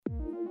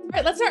All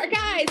right, let's start,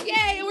 guys.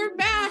 Yay, we're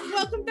back.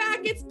 Welcome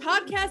back. It's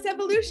podcast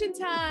evolution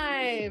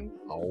time.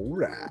 All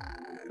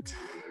right.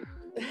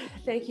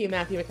 Thank you,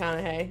 Matthew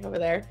McConaughey over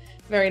there.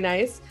 Very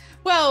nice.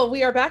 Well,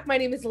 we are back. My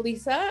name is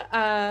Lisa.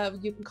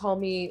 You can call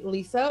me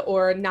Lisa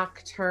or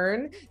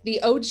Nocturne,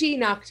 the OG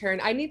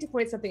Nocturne. I need to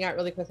point something out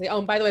really quickly. Oh,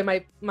 and by the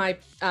way, my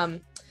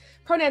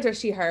pronouns are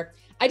she, her.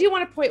 I do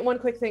want to point one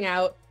quick thing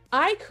out.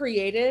 I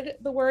created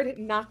the word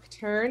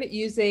nocturne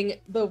using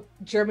the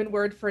German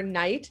word for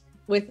night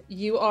with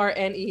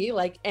U-R-N-E,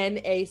 like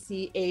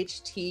N-A-C-H-T-U-R-N-E.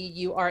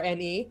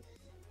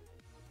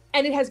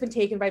 And it has been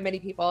taken by many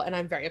people, and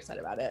I'm very upset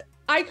about it.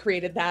 I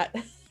created that.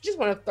 Just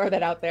want to throw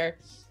that out there.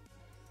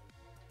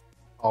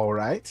 All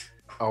right.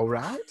 I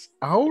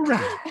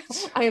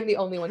am the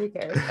only one who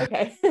cares.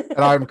 Okay. And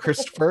I'm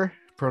Christopher.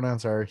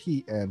 Pronouns are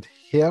he and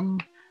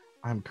him.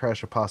 I'm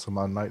Crash Opossum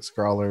on Night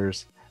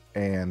Scrawlers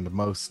and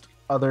most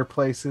other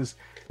places.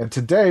 And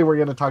today we're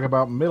going to talk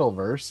about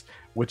Middleverse,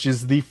 which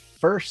is the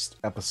first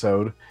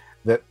episode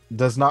that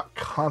does not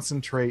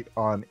concentrate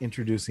on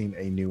introducing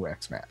a new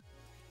X-Man.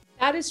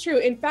 That is true.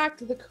 In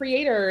fact, the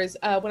creators,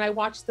 when I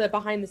watched the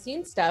behind the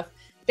scenes stuff,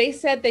 they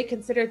said they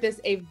considered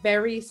this a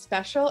very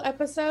special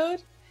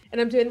episode. And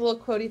I'm doing little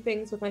quotey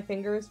things with my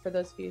fingers for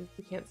those of you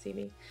who can't see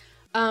me.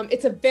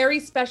 It's a very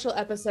special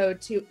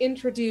episode to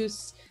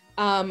introduce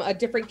a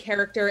different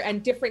character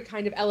and different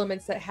kind of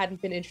elements that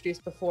hadn't been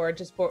introduced before,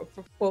 just for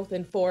both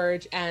in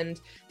Forge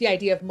and the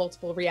idea of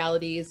multiple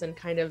realities and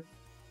kind of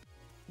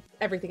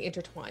everything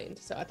intertwined.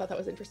 So I thought that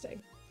was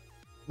interesting.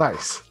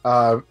 Nice.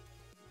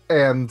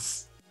 And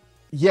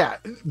yeah,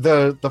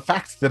 the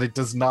fact that it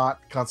does not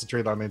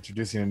concentrate on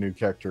introducing a new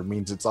character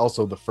means it's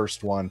also the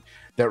first one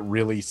that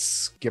really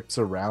skips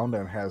around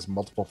and has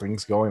multiple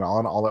things going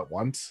on all at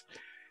once.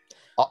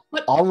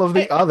 All of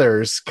the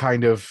others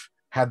kind of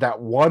had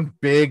that one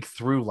big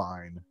through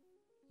line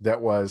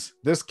that was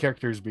this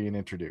character is being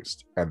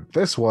introduced, and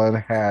this one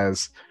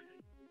has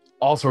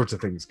all sorts of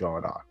things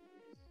going on.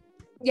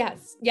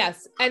 Yes.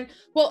 And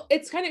well,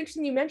 it's kind of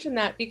interesting you mentioned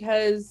that,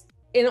 because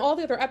in all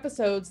the other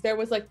episodes, there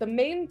was like the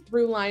main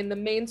through line, the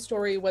main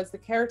story was the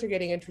character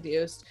getting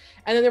introduced.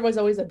 And then there was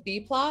always a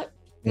B plot,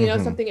 you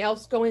know, something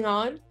else going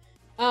on.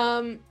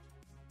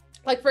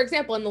 Like, for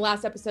example, in the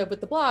last episode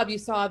with the Blob, you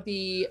saw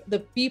the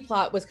B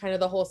plot was kind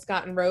of the whole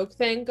Scott and Rogue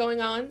thing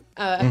going on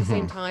at the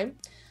same time.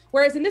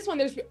 Whereas in this one,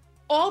 there's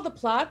all the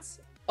plots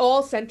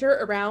all center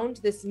around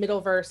this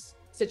Middleverse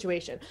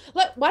situation.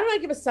 Why don't I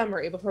give a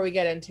summary before we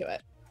get into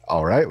it?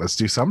 All right, let's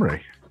do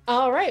summary.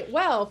 All right.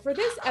 Well, for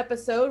this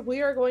episode,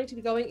 we are going to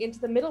be going into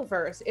the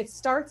Middleverse. It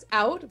starts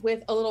out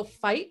with a little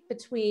fight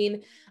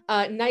between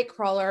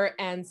Nightcrawler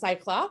and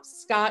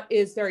Cyclops. Scott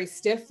is very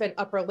stiff and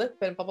upper lip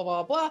and blah, blah,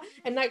 blah, blah.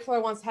 And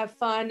Nightcrawler wants to have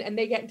fun, and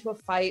they get into a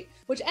fight,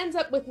 which ends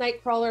up with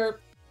Nightcrawler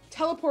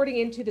teleporting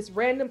into this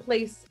random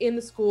place in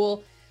the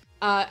school,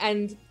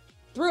 and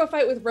through a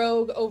fight with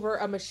Rogue over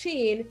a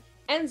machine,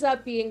 ends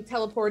up being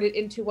teleported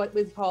into what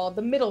we call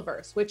the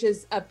Middleverse, which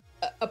is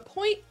a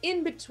point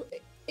in between.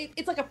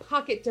 It's like a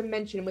pocket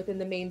dimension within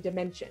the main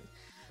dimension.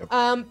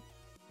 Yep.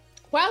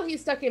 While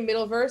he's stuck in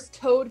Middleverse,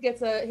 Toad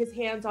gets his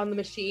hands on the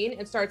machine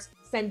and starts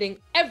sending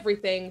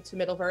everything to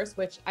Middleverse,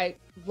 which I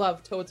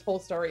love Toad's whole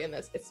story in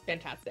this. It's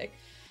fantastic.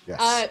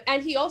 Yes.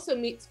 And he also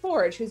meets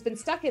Forge, who's been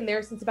stuck in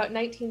there since about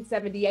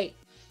 1978.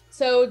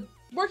 So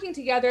working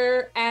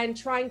together and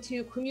trying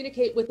to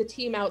communicate with the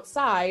team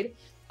outside,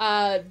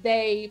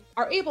 they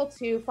are able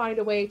to find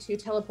a way to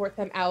teleport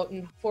them out,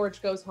 and Forge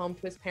goes home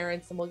to his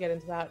parents, and we'll get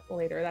into that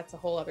later. That's a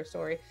whole other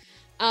story.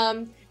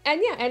 And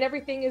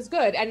everything is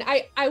good. And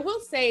I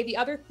will say the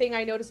other thing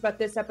I noticed about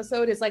this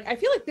episode is, like, I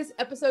feel like this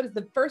episode is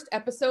the first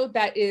episode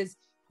that is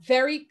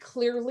very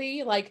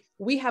clearly like,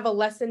 we have a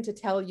lesson to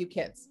tell you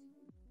kids.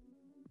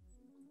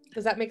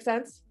 Does that make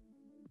sense?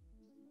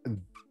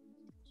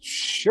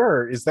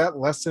 Sure. Is that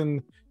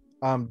lesson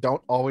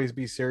don't always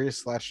be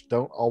serious /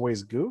 don't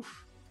always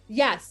goof?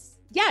 Yes.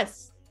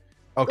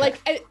 Okay. Like,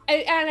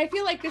 and I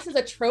feel like this is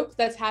a trope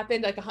that's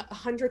happened like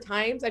 100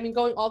 times. I mean,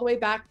 going all the way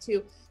back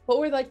to what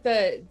were like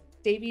the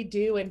Davy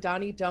Do and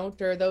Donnie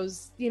Don't, or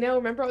those, you know,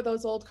 remember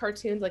those old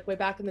cartoons like way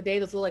back in the day,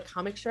 those little like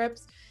comic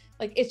strips?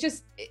 Like, it's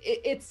just,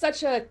 it's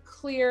such a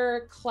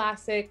clear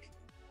classic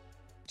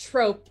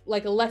trope,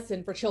 like a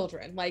lesson for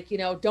children. Like, you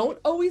know, don't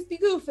always be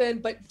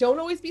goofing, but don't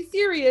always be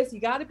serious. You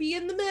got to be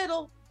in the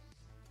middle.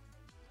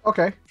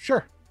 Okay,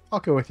 sure. I'll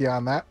go with you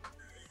on that.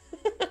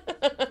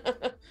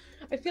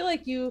 I feel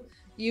like you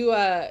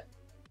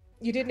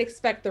didn't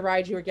expect the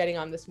ride you were getting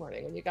on this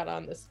morning when you got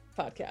on this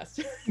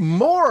podcast.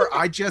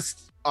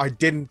 I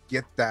didn't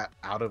get that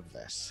out of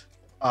this.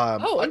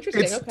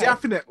 Interesting. It's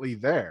definitely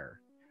there,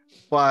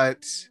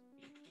 but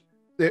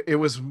it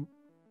was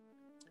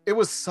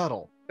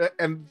subtle,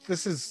 and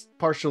this is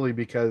partially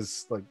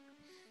because, like,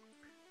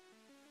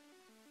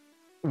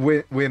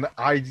 when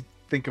I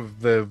think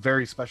of the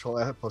very special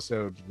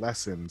episode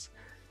lessons,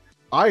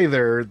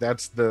 either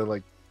that's the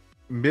like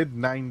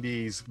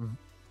mid-90s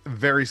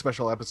very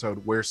special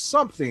episode where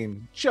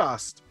something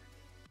just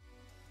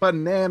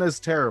bananas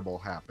terrible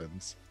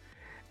happens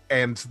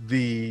and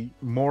the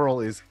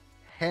moral is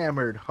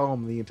hammered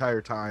home the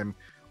entire time,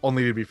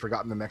 only to be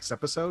forgotten the next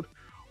episode,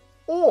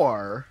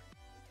 or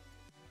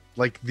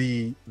like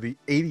the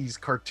 80s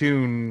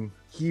cartoon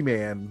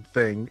He-Man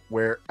thing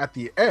where at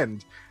the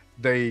end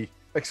they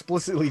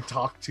explicitly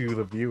talk to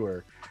the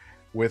viewer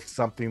with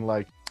something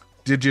like,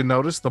 did you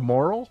notice the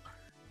moral?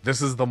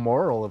 This is the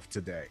moral of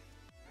today.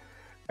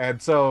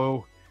 And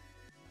so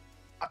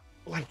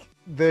like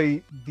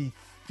the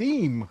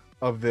theme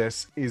of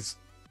this is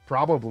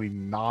probably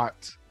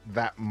not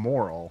that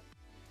moral.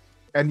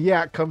 And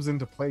yeah, it comes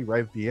into play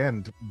right at the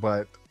end,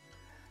 but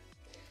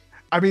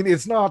I mean,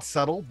 it's not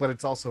subtle, but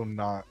it's also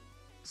not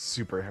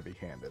super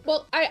heavy-handed.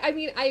 Well, I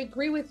mean, I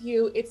agree with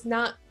you. It's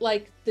not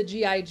like the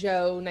G.I.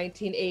 Joe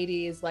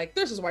 1980s, like,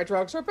 this is why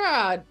drugs are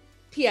bad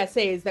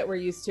PSAs that we're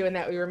used to and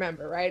that we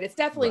remember, right? It's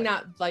definitely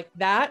not like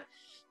that.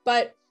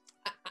 But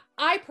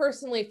I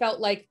personally felt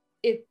like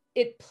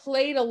it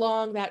played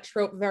along that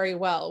trope very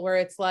well, where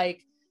it's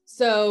like,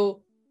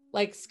 so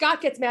like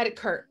Scott gets mad at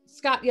Kurt.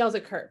 Scott yells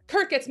at Kurt.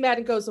 Kurt gets mad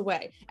and goes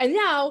away. And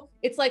now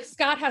it's like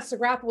Scott has to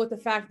grapple with the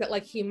fact that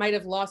like he might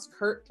have lost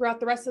Kurt throughout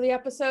the rest of the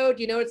episode.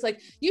 You know, it's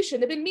like, you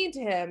shouldn't have been mean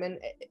to him. And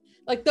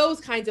like those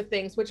kinds of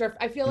things, which are,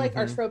 I feel like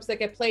are tropes that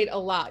get played a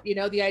lot. You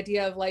know, the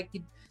idea of like,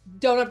 you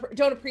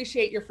don't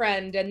appreciate your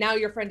friend and now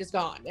your friend is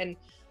gone. And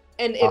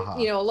it,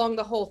 you know, along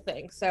the whole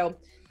thing. So,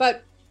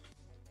 but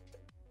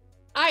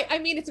I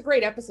mean, it's a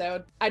great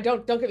episode.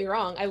 Don't get me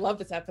wrong. I love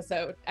this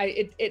episode.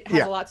 It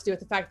has a lot to do with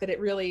the fact that it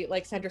really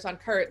like centers on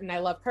Kurt, and I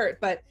love Kurt,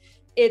 but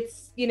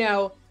it's, you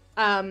know,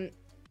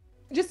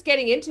 just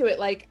getting into it.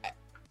 Like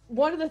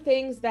one of the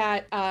things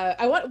that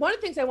one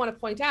of the things I want to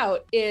point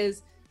out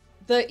is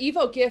the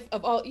Evo GIF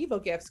of all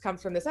Evo GIFs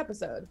comes from this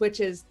episode, which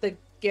is the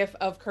GIF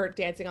of Kurt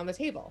dancing on the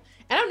table.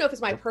 And I don't know if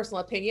it's my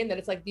personal opinion that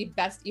it's like the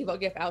best Evo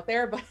GIF out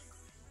there, but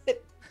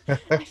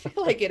I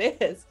feel like it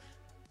is.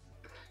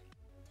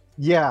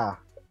 Yeah.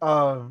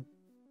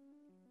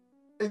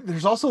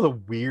 There's also the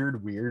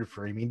weird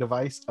framing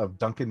device of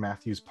Duncan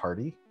Matthews'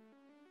 party.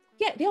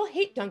 Yeah, they all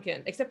hate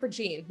Duncan except for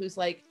Jean, who's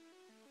like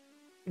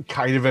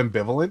kind of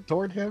ambivalent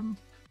toward him.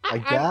 I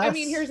guess. I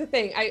mean, here's the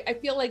thing. I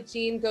feel like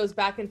Jean goes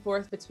back and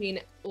forth between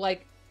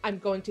like, I'm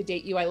going to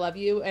date you, I love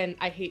you, and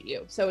I hate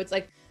you. So it's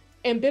like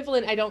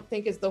ambivalent, I don't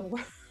think is the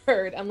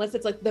word, unless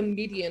it's like the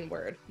median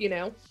word, you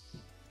know?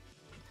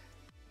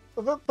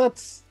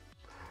 That's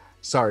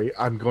sorry,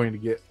 I'm going to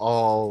get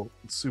all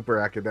super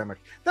academic.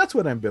 That's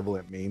what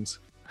ambivalent means.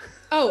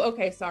 Oh,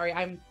 okay. Sorry,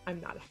 I'm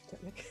not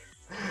academic.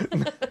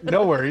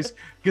 No worries,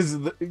 because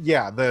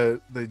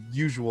the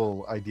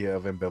usual idea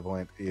of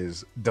ambivalent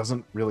is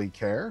doesn't really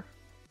care,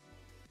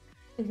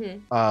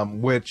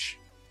 which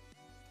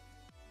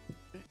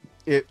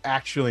it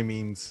actually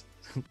means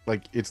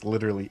like it's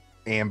literally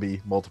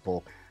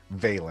multiple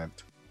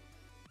valent,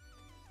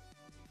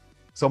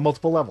 so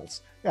multiple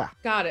levels. Yeah.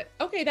 Got it.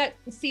 Okay, that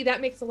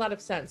makes a lot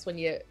of sense when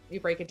you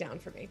break it down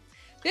for me.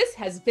 This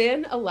has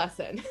been a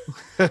lesson.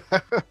 Hey,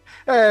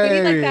 we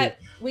need like that.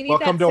 We need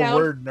welcome that to sound.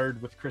 Word Nerd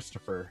with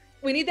Christopher.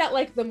 We need that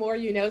like the more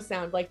you know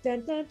sound, like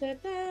dun dun dun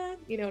dun.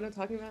 You know what I'm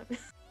talking about?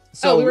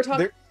 So we were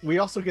talking. We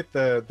also get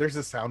there's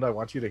a sound I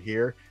want you to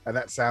hear, and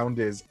that sound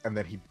is, and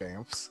then he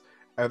bamfs,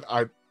 and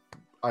I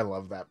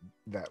love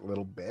that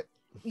little bit.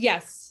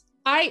 Yes,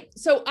 I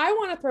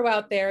want to throw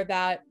out there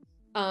that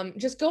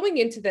just going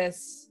into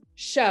this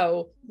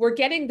show, we're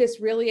getting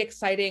this really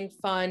exciting,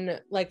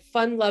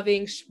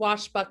 fun-loving,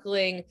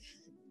 swashbuckling,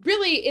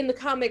 really in the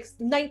comics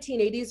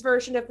 1980s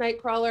version of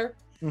Nightcrawler,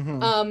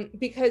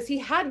 because he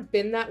hadn't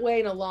been that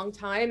way in a long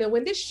time. And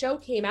when this show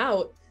came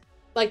out,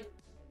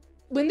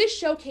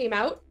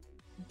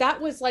 that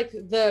was like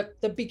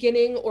the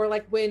beginning, or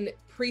like when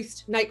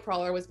Priest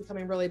Nightcrawler was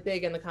becoming really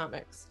big in the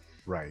comics.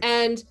 Right.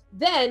 And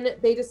then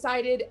they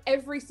decided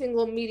every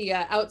single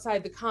media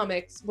outside the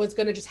comics was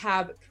going to just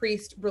have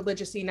Priest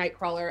religiously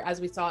Nightcrawler,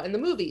 as we saw in the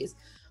movies,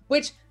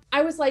 which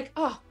I was like,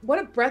 oh, what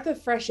a breath of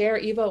fresh air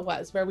Evo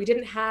was, where we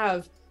didn't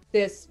have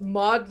this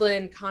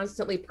maudlin,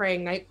 constantly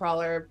praying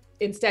Nightcrawler.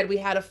 Instead, we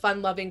had a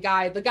fun-loving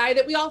guy, the guy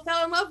that we all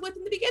fell in love with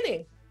in the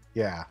beginning.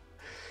 Yeah.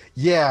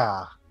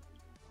 Yeah.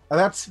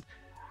 And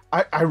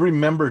I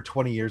remember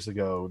 20 years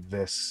ago,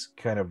 this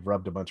kind of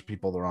rubbed a bunch of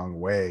people the wrong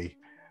way,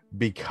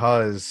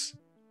 because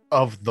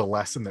of the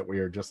lesson that we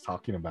were just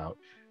talking about.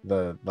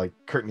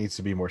 Kurt needs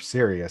to be more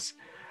serious.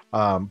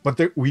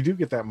 But we do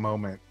get that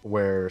moment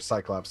where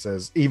Cyclops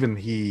says even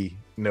he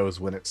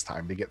knows when it's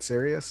time to get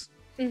serious.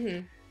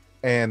 And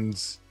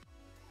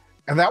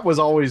that was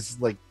always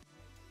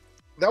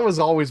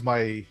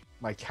my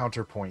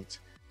counterpoint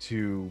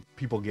to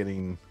people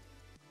getting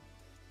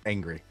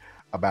angry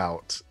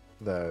about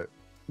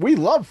we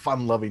love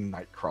fun-loving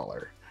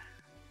Nightcrawler.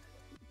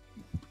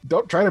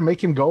 Don't try to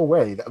make him go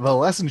away. The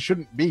lesson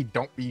shouldn't be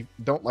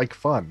don't like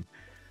fun.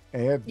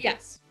 And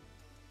yes.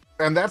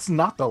 And that's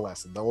not the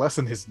lesson. The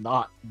lesson is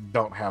not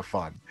don't have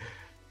fun.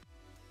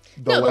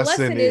 The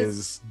lesson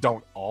is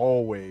don't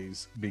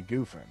always be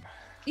goofing.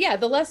 Yeah,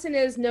 the lesson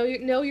is know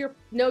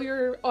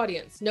your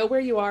audience, know where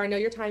you are, know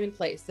your time and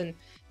place. And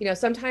you know,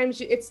 sometimes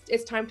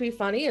it's time to be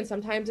funny and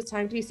sometimes it's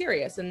time to be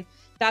serious. And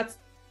that's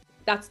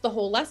that's the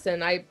whole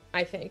lesson, I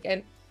think.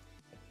 And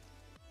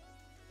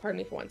pardon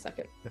me for 1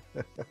 second.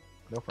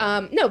 No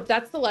problem. No,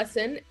 that's the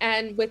lesson.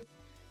 And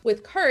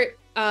with Kurt,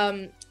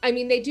 I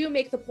mean, they do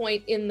make the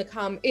point in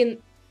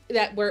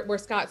that where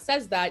Scott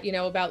says that, you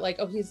know, about like,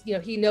 oh, he's, you know,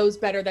 he knows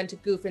better than to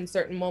goof in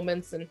certain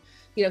moments, and,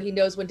 you know, he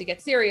knows when to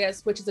get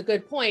serious, which is a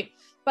good point.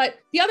 But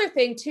the other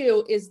thing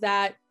too is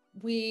that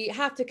we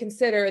have to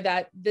consider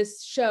that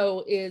this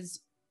show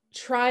is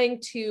trying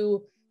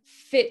to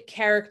fit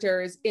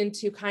characters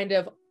into kind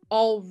of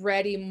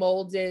already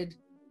molded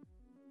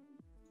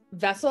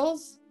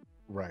vessels.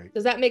 Right.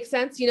 Does that make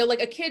sense? You know,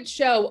 like a kid's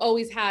show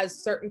always has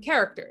certain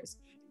characters.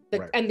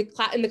 Right. And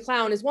the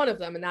clown is one of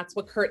them, and that's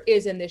what Kurt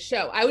is in this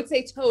show. I would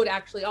say Toad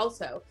actually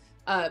also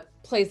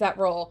plays that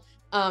role.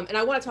 And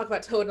I want to talk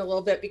about Toad in a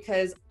little bit,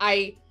 because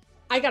I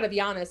gotta be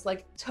honest,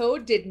 like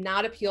Toad did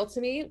not appeal to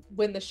me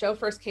when the show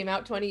first came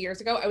out 20 years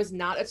ago. I was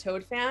not a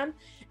Toad fan,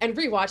 and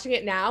rewatching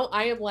it now,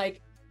 I am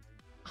like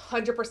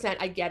 100%.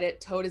 I get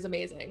it. Toad is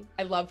amazing.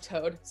 I love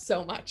Toad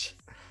so much.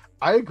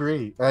 I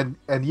agree, and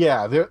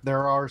yeah,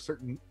 there are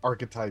certain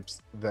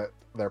archetypes that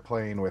they're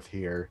playing with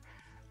here,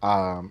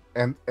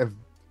 and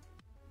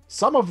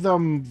some of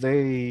them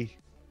they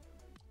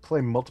play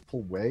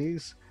multiple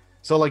ways.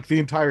 So like the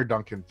entire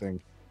Duncan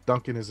thing,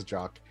 Duncan is a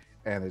jock,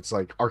 and it's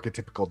like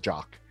archetypical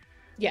jock.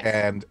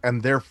 Yes.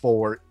 And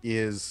therefore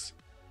is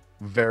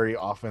very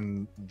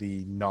often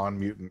the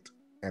non-mutant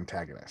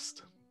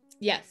antagonist.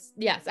 Yes,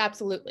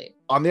 absolutely.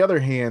 On the other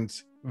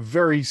hand,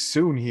 very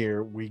soon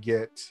here we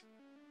get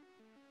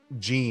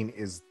Gene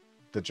is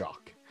the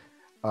jock.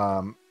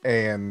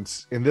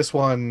 And in this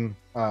one,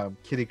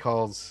 Kitty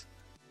calls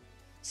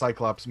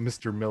Cyclops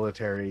Mr.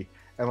 Military,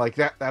 and like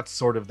that's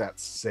sort of that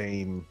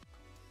same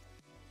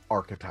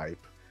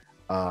archetype.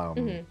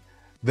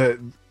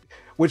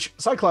 Which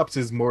Cyclops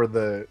is more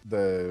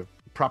the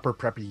proper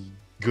preppy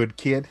good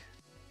kid,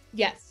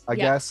 yes, I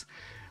guess,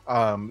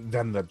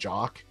 than the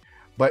jock,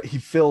 but he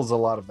fills a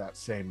lot of that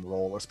same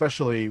role,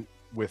 especially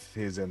with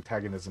his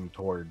antagonism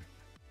toward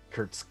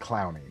Kurt's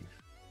clowning.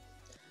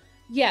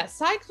 Yeah,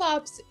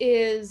 Cyclops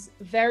is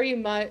very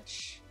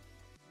much,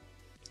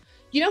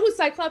 you know who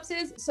Cyclops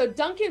is? So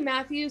Duncan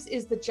Matthews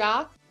is the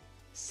jock.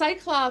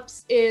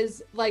 Cyclops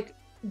is like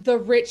the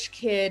rich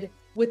kid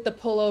with the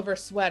pullover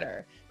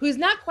sweater, who's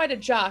not quite a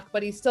jock,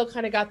 but he's still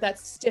kind of got that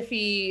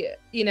stiffy,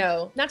 you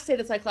know, not to say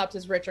that Cyclops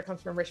is rich or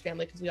comes from a rich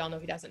family, because we all know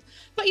he doesn't.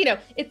 But, you know,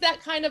 it's that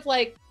kind of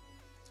like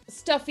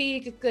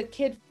stuffy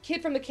kid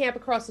from the camp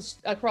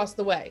across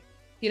the way,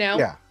 you know?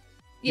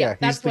 Yeah,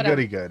 he's the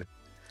goody good.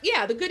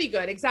 Yeah, the goody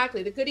good,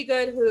 exactly. The goody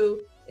good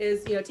who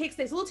is, you know, takes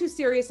things a little too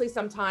seriously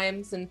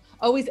sometimes and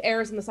always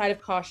errs on the side of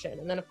caution.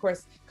 And then, of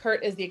course,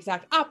 Kurt is the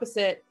exact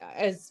opposite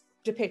as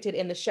depicted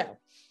in the show.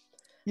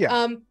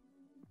 Yeah.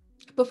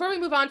 Before we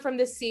move on from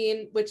this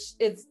scene, which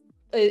is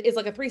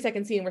like a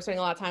 3-second scene we're spending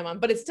a lot of time on,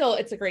 but it's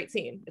a great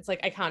scene. It's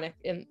like iconic,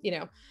 and you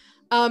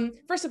know,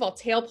 first of all,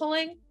 tail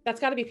pulling, that's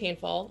got to be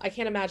painful. I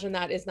can't imagine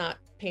that is not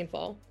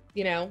painful,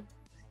 you know?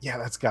 Yeah,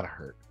 that's gotta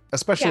hurt,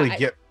 especially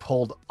get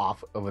pulled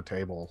off of a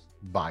table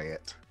by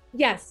it.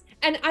 Yes.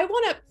 And I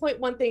want to point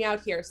one thing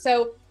out here.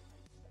 So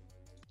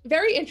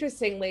very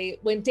interestingly,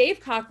 when Dave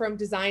Cockrum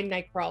designed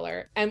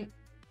Nightcrawler, and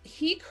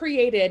he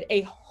created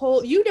a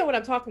whole, you know what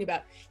I'm talking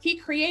about. He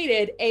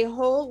created a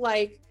whole,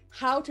 like,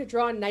 how to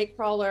draw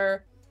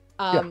Nightcrawler,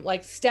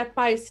 like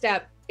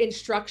step-by-step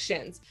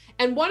instructions.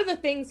 And one of the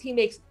things he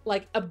makes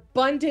like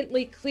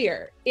abundantly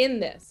clear in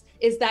this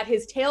is that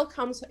his tail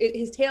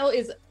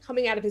is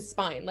coming out of his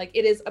spine. Like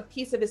it is a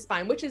piece of his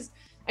spine, which is,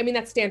 I mean,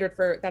 that's standard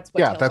for, that's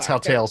what that's how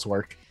tails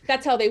work.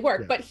 That's how they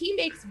work. Yeah. But he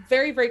makes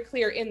very, very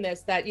clear in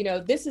this that, you know,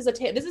 this is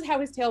how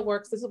his tail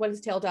works. This is what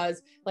his tail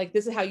does. Like,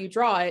 this is how you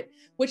draw it,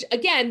 which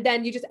again,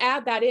 then you just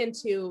add that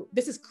into,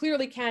 this is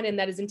clearly canon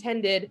that is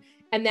intended.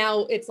 And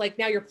now it's like,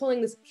 now you're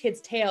pulling this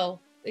kid's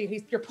tail.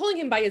 You're pulling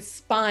him by his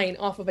spine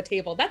off of a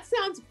table. That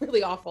sounds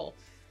really awful.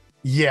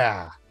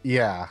 Yeah.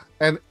 Yeah.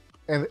 And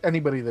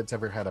anybody that's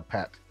ever had a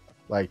pet,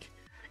 like,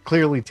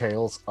 clearly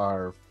tails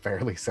are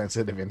fairly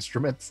sensitive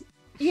instruments.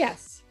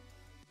 Yes.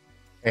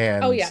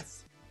 And oh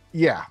yes.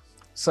 Yeah.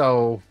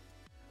 So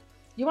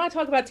you want to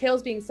talk about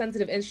tails being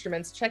sensitive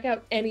instruments, check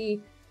out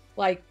any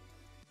like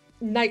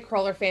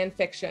Nightcrawler fan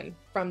fiction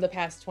from the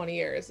past 20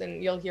 years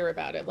and you'll hear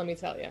about it, let me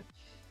tell you.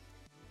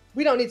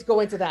 We don't need to go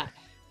into that.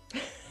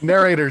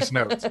 Narrator's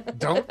notes.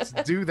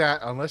 Don't do that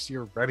unless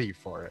you're ready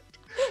for it.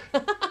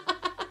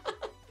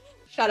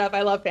 Shut up.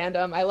 I love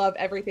fandom. I love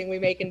everything we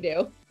make and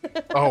do.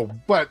 Oh,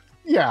 but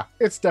yeah,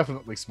 it's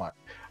definitely smart.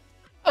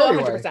 Oh,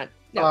 anyway, 100%.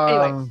 No,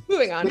 anyway,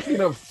 moving on.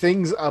 Speaking of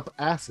things up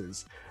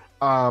asses,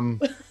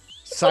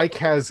 Psych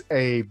has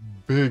a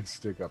big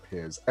stick up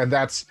his, and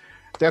that's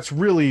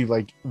really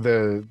like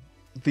the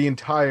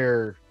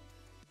entire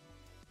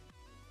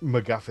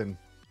MacGuffin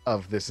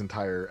of this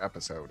entire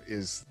episode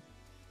is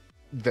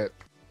that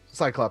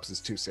Cyclops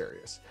is too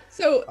serious.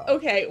 So,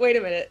 okay, wait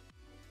a minute.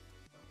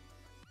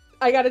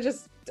 I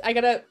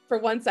gotta, for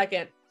 1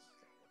 second.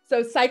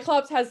 So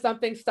Cyclops has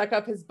something stuck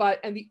up his butt,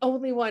 and the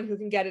only one who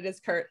can get it is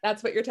Kurt.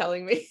 That's what you're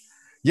telling me.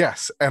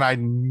 Yes, and I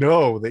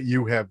know that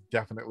you have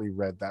definitely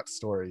read that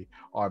story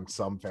on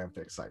some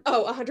fanfic site.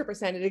 Oh,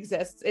 100% it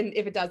exists. And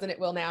if it doesn't, it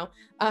will now,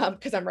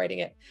 because I'm writing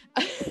it.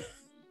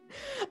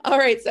 All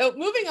right, so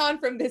moving on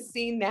from this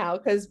scene now,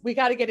 because we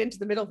got to get into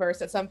the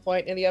Middleverse at some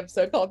point in the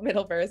episode called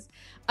Middleverse.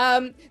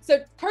 So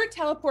Kurt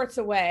teleports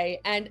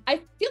away, and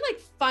I feel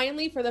like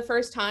finally, for the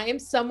first time,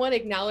 someone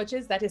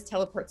acknowledges that his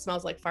teleport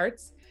smells like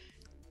farts.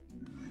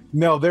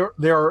 No, there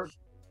are.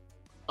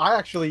 I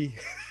actually,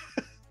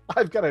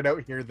 I've got a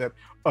note here that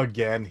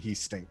again he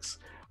stinks.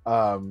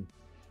 But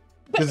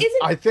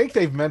I think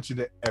they've mentioned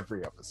it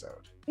every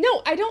episode.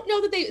 No, I don't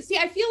know that they see.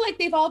 I feel like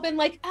they've all been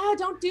like,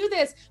 don't do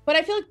this. But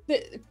I feel like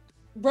the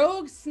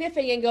Rogue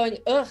sniffing and going,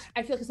 ugh.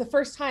 I feel like it's the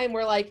first time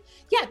we're like,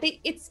 yeah,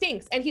 it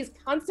stinks, and he's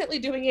constantly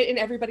doing it in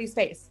everybody's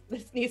face.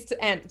 This needs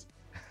to end.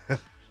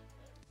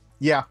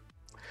 Yeah.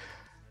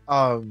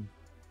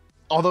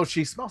 Although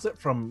she smells it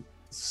from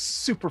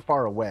super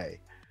far away.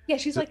 Yeah,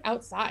 she's like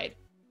outside.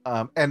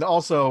 And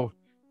also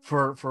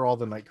for all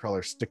the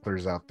Nightcrawler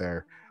sticklers out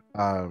there,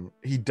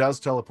 he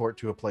does teleport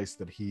to a place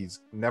that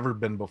he's never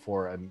been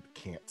before and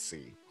can't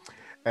see.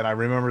 And I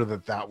remember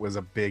that was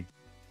a big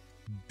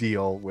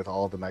deal with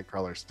all the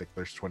Nightcrawler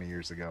sticklers 20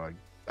 years ago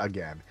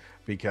again,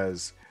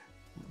 because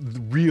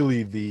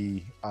really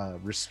the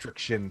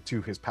restriction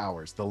to his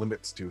powers, the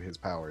limits to his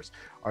powers,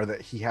 are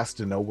that he has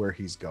to know where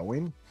he's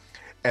going.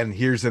 And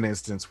here's an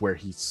instance where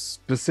he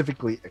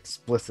specifically,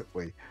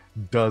 explicitly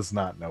does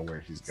not know where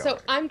he's going. So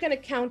I'm going to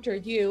counter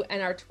you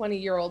and our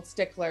 20-year-old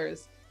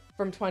sticklers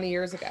from 20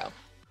 years ago.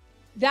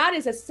 That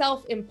is a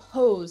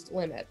self-imposed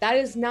limit. That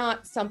is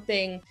not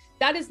something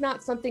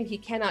he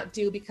cannot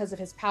do because of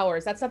his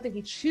powers. That's something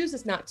he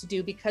chooses not to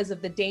do because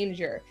of the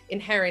danger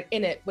inherent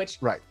in it, which,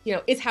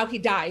 is how he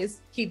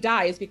dies. He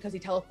dies because he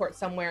teleports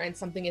somewhere and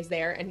something is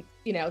there. And,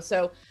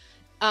 so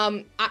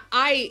I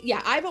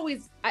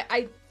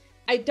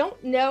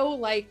don't know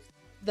like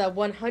the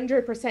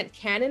 100%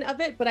 canon of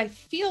it, but I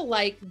feel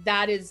like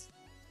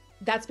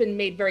that's been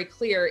made very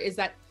clear, is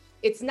that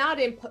it's not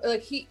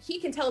like he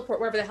can teleport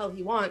wherever the hell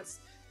he wants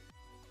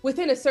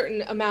within a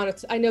certain amount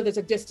of I know there's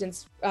a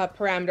distance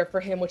parameter for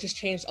him, which has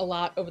changed a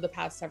lot over the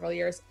past several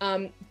years.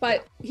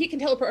 But he can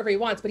teleport wherever he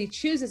wants, but he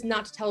chooses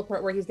not to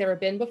teleport where he's never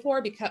been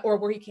before or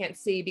where he can't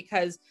see,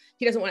 because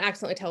he doesn't want to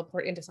accidentally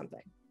teleport into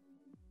something.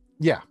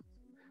 Yeah.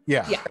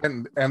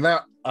 And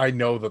that, I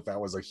know that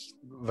was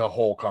the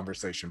whole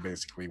conversation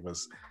basically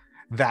was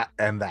that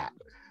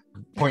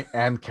point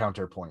and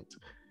counterpoint,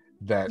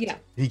 that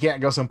he can't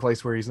go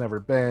someplace where he's never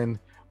been,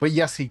 but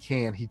yes, he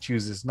can. He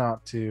chooses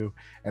not to.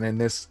 And in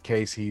this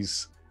case,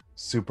 he's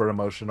super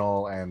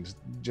emotional and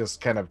just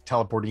kind of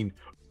teleporting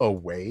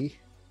away.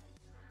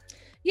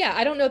 Yeah,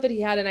 I don't know that he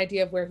had an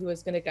idea of where he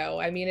was going to go.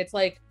 I mean,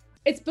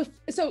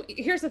 so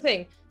here's the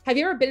thing. Have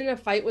you ever been in a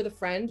fight with a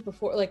friend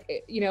before, like,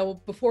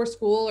 before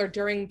school or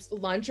during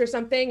lunch or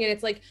something? And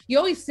it's like, you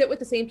always sit with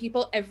the same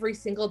people every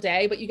single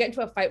day, but you get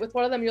into a fight with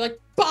one of them, you're like,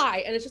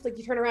 bye. And it's just like,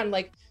 you turn around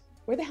like,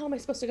 where the hell am I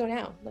supposed to go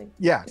now? Like,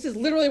 this is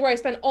literally where I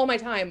spend all my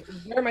time.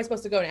 Where am I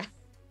supposed to go now?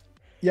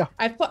 Yeah.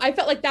 I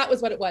felt like that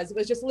was what it was. It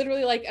was just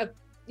literally like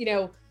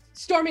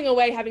storming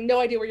away, having no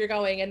idea where you're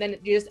going. And then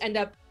you just end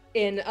up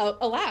in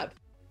a lab,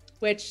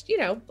 which,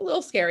 a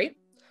little scary.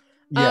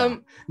 Yeah.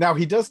 Now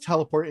he does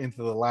teleport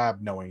into the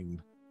lab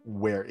knowing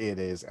where it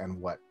is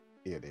and what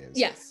it is.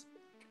 Yes.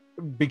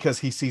 Because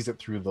he sees it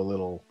through the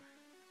little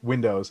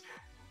windows,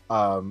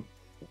 and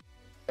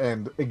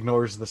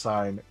ignores the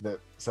sign that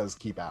says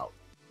keep out.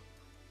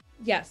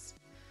 Yes.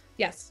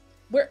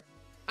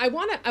 I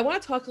want to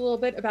talk a little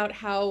bit about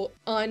how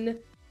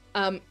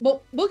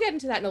we'll get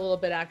into that in a little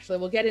bit, actually.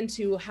 We'll get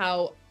into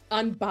how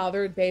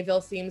unbothered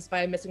Bayville seems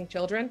by missing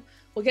children.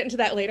 We'll get into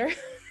that later.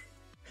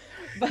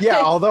 But... Yeah,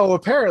 although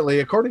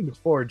apparently, according to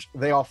Forge,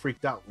 they all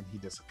freaked out when he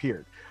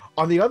disappeared.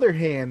 On the other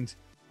hand,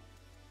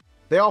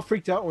 they all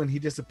freaked out when he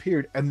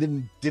disappeared and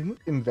then didn't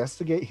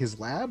investigate his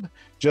lab.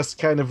 Just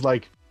kind of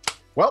like,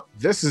 well,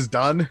 this is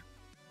done.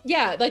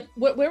 Yeah, like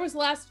where was the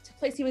last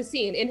place he was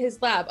seen? In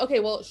his lab. Okay,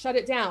 well, shut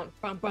it down.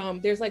 Bum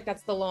bum. There's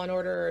that's the Law and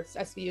Order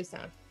SVU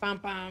sound. Bum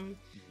bum.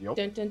 Yep.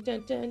 Dun dun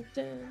dun dun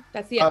dun.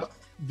 That's the end.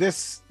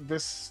 This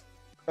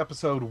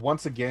episode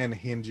once again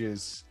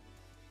hinges.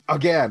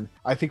 Again,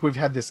 I think we've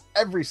had this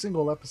every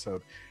single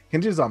episode.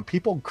 Hinges on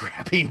people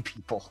grabbing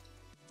people.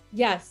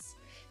 Yes,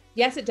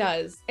 it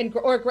does, and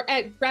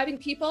grabbing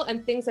people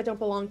and things that don't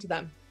belong to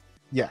them.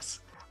 Yes,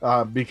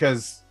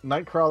 because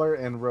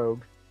Nightcrawler and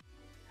Rogue,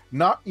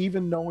 not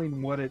even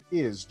knowing what it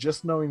is,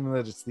 just knowing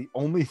that it's the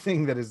only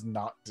thing that is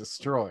not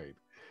destroyed,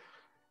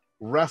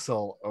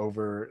 wrestle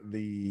over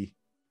the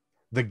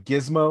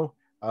gizmo,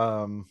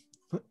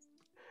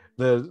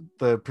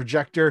 the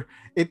projector.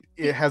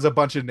 It has a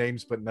bunch of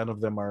names, but none of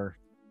them are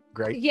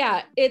great.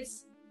 Yeah,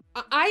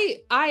 I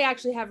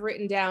actually have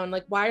written down,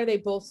 like, why are they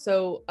both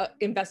so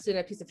invested in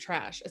a piece of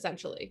trash,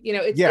 essentially?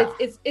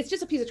 It's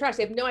just a piece of trash.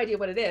 They have no idea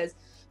what it is,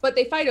 but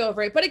they fight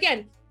over it. But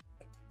again,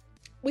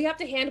 we have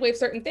to hand wave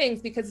certain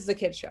things because it's a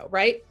kid's show,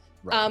 right?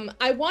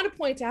 I want to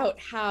point out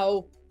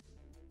how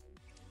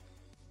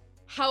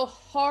how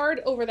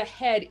hard over the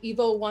head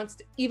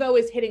Evo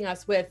is hitting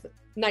us with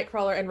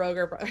Nightcrawler and Rogue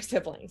are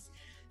siblings.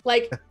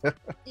 Like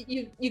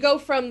you go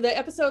from the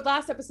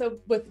last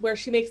episode with where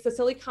she makes the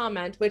silly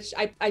comment, which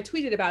I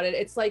tweeted about it.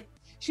 It's like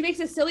she makes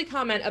a silly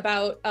comment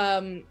about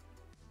I'm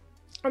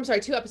sorry,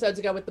 2 episodes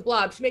ago with the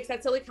Blob. She makes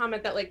that silly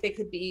comment that like they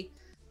could be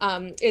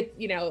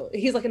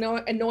he's like an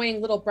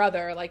annoying little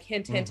brother, like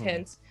hint, hint,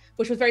 hint,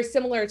 which was very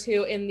similar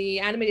to in the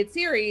animated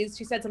series.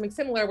 She said something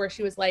similar where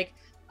she was like,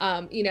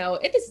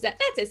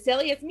 that's as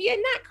silly as me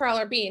and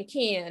Nightcrawler being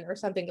kin or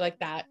something like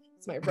that.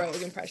 It's my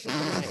Rogue impression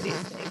from the 90s.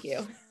 Thank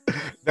you.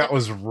 That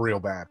was real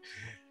bad.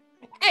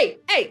 Hey,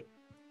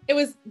 it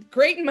was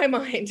great in my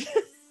mind.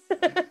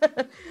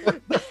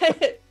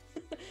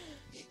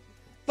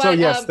 So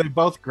yes, they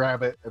both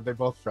grab it and they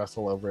both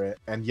wrestle over it,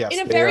 and yes, in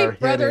a very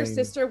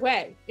brother-sister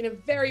way. In a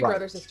very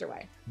brother-sister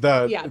way.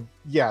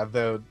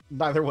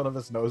 Neither one of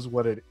us knows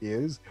what it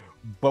is,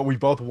 but we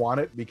both want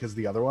it because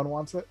the other one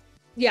wants it.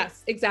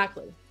 Yes,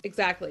 exactly.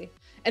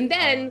 And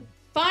then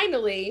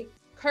finally,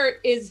 Kurt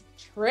is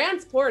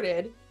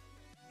transported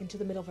into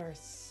the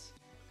Middleverse.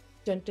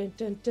 Dun dun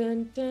dun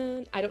dun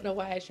dun. I don't know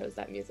why I chose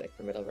that music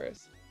for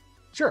Middleverse.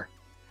 Sure.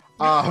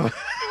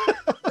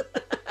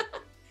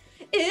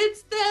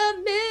 It's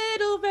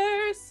the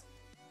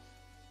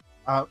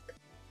Middleverse.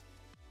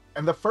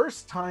 And the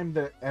first time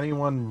that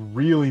anyone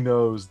really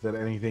knows that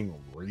anything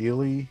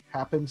really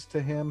happens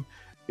to him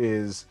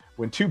is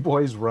when 2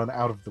 boys run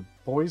out of the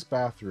boys'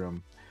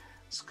 bathroom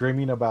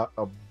screaming about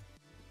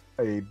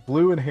a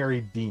blue and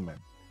hairy demon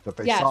that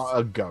they saw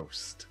a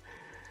ghost.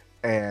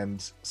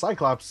 And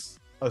Cyclops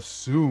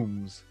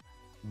assumes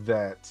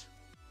that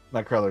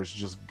Nightcrawler's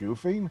just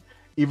goofing,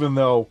 even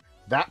though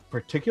that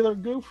particular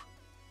goof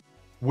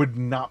would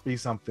not be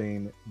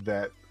something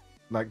that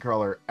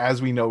Nightcrawler,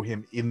 as we know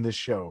him in the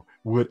show,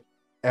 would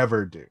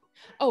ever do.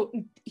 Oh,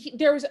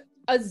 there was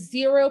a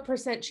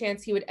 0%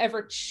 chance he would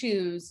ever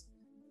choose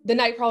the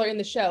Nightcrawler in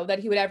the show, that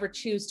he would ever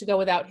choose to go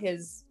without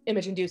his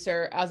image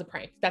inducer as a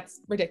prank.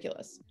 That's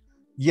ridiculous.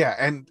 Yeah,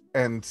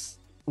 and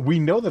we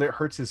know that it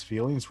hurts his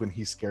feelings when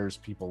he scares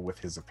people with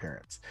his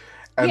appearance.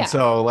 And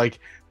so like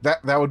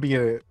that would be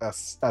a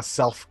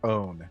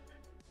self-own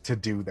to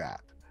do that.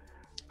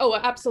 Oh,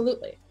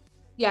 absolutely.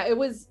 Yeah,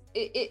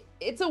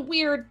 it's a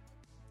weird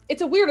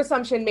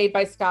assumption made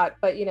by Scott,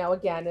 but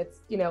again, it's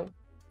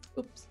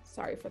oops,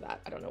 sorry for that.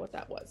 I don't know what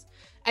that was.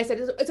 I said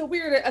it's a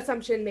weird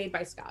assumption made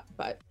by Scott,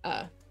 but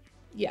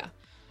yeah.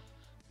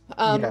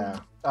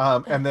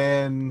 And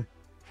then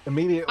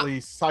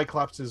immediately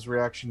Cyclops'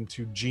 reaction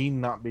to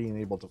Jean not being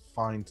able to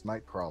find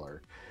Nightcrawler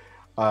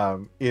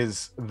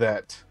is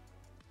that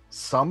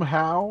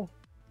somehow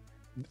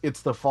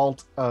it's the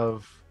fault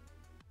of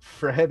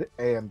Fred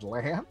and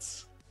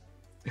Lance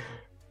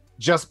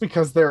just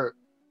because they're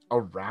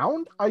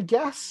around, I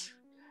guess.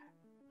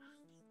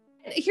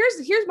 Here's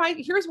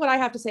what I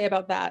have to say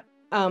about that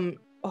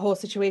whole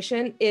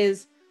situation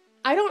is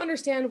I don't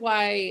understand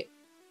why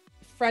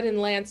Fred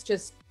and Lance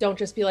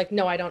don't be like,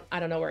 no, I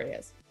don't know where he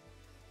is.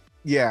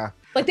 Yeah.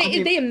 Like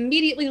they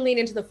immediately lean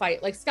into the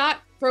fight. Like Scott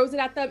throws it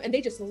at them and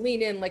they just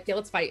lean in like, yeah,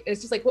 let's fight. And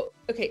it's just like, well,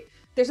 okay,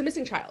 there's a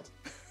missing child.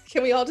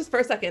 Can we all just for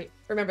a second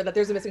remember that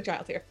there's a missing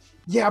child here?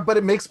 Yeah, but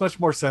it makes much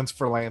more sense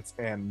for Lance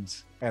and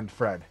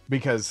Fred,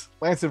 because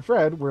Lance and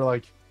Fred were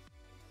like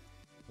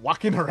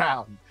walking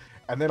around,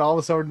 and then all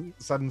of a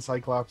sudden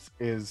Cyclops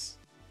is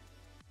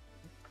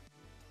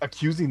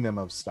accusing them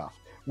of stuff,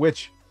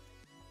 which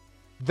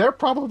they're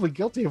probably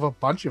guilty of a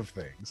bunch of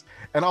things.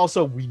 And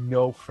also we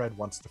know Fred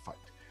wants to fight.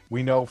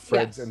 We know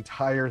Fred's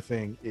entire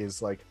thing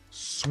is like,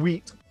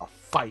 sweet, a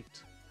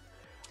fight.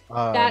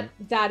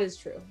 That is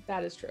true.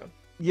 That is true.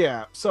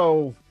 Yeah,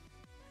 so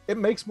it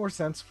makes more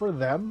sense for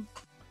them.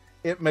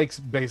 It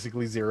makes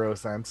basically 0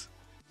 sense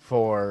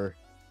for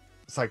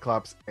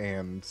Cyclops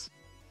and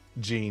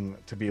Jean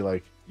to be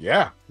like,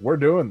 yeah, we're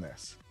doing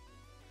this.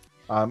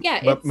 But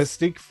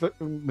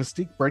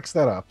Mystique breaks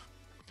that up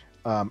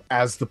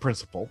as the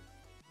principal.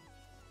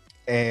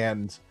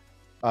 And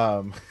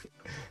the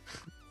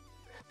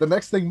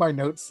next thing my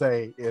notes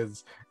say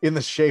is in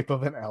the shape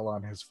of an L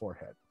on his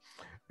forehead.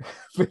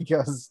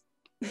 Because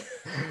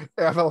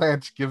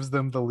Avalanche gives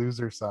them the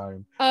loser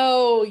sign.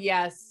 Oh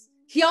yes.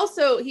 He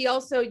also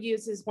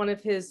uses one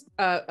of his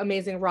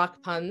amazing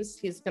rock puns.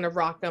 He's gonna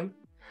rock them.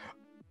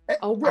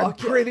 I'm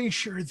pretty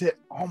sure that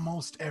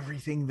almost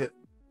everything that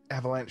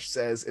Avalanche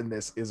says in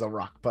this is a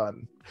rock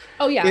pun.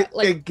 Oh yeah,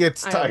 it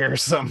gets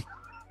tiresome.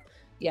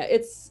 Yeah,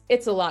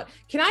 it's a lot.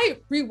 Can I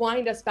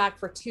rewind us back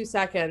for 2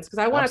 seconds? Because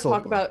I want to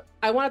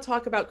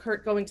talk about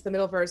Kurt going to the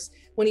Middleverse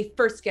when he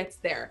first gets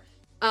there.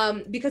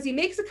 Because he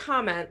makes a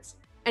comment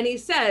and he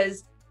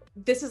says,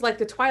 this is like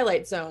the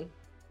Twilight Zone.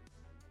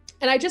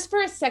 And I just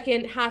for a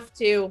second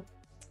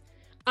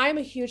I'm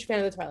a huge fan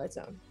of the Twilight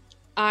Zone.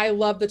 I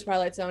love the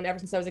Twilight Zone ever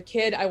since I was a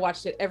kid. I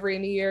watched it every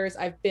New Year's.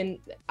 I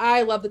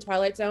love the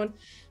Twilight Zone.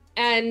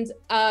 And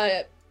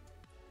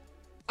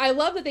I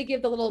love that they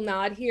give the little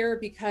nod here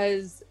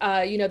because,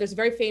 there's a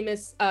very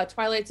famous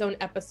Twilight Zone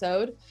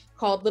episode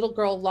called Little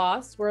Girl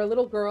Lost, where a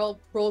little girl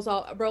rolls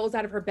out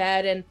of her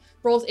bed and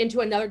rolls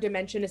into another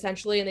dimension,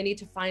 essentially, and they need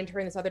to find her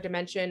in this other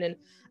dimension.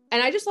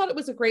 And I just thought it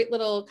was a great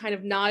little kind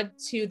of nod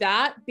to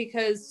that,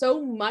 because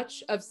so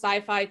much of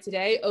sci-fi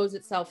today owes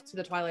itself to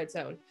the Twilight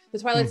Zone. The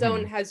Twilight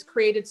Zone has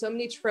created so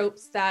many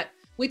tropes that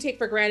we take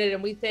for granted,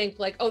 and we think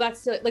like, oh,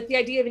 that's like the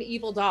idea of an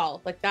evil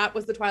doll. Like that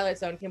was the Twilight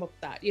Zone came up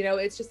with that.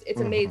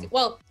 It's amazing.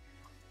 Well,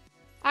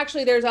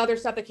 actually, there's other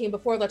stuff that came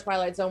before the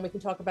Twilight Zone we can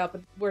talk about,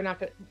 but we're not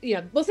going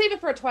to, we'll save it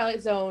for a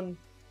Twilight Zone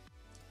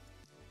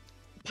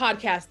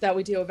podcast that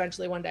we do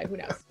eventually one day. Who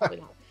knows? Probably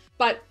not.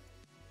 But,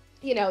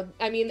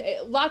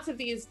 lots of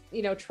these,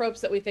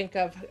 tropes that we think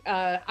of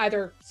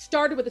either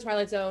started with the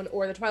Twilight Zone,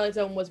 or the Twilight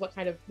Zone was what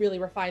kind of really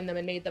refined them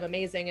and made them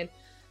amazing.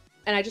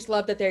 And I just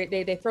love that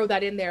they throw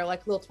that in there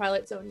like a little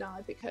Twilight Zone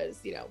nod,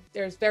 because,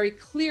 there's very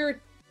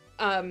clear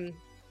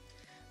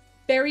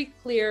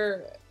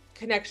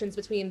connections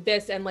between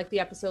this and like the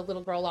episode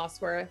Little Girl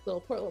Lost, where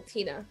poor little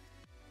Tina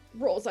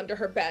rolls under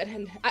her bed.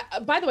 And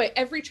by the way,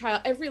 every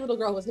little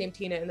girl was named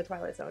Tina in the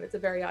Twilight Zone. It's a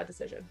very odd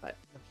decision, but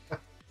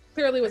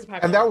clearly was a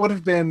popular. And that would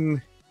have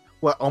been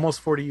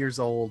almost 40 years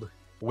old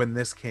when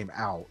this came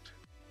out.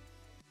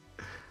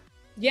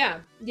 Yeah.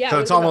 So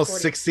it's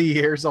almost 60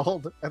 years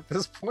old at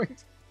this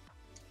point.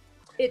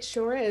 It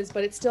sure is,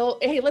 but it's still,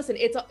 hey, listen,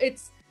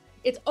 it's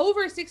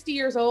over 60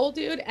 years old,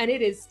 dude, and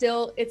it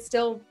still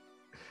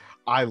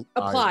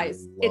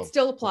applies. It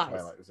still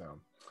applies.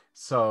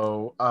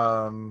 So,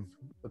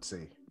 let's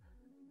see.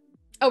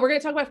 Oh, we're going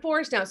to talk about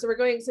Forge now. So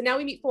now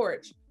we meet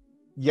Forge.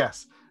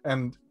 Yes.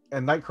 And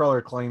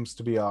Nightcrawler claims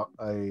to be a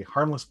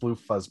harmless blue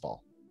fuzzball.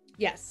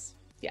 Yes.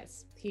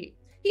 He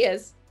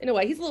is, in a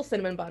way. He's a little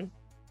cinnamon bun.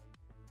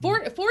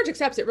 Forge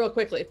accepts it real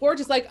quickly. Forge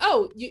is like,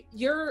 oh,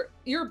 you're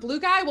a blue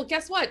guy? Well,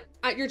 guess what?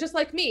 You're just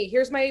like me.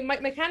 Here's my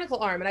mechanical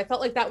arm. And I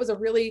felt like that was a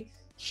really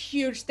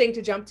huge thing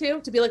to jump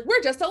to be like,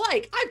 we're just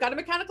alike. I've got a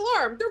mechanical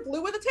arm. They're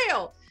blue with a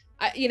tail.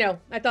 I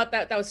thought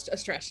that was a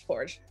stretch,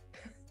 Forge.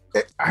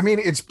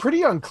 It's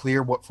pretty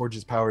unclear what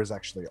Forge's powers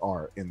actually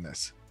are in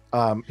this.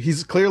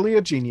 He's clearly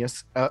a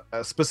genius,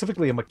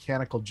 specifically a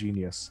mechanical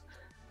genius.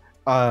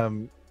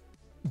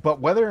 But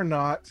whether or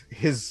not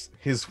his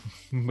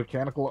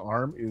mechanical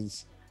arm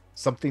is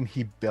something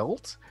he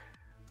built,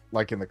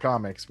 like in the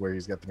comics where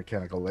he's got the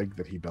mechanical leg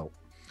that he built,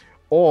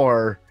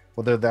 or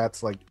whether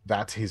that's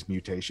his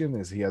mutation,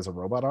 is he has a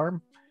robot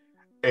arm,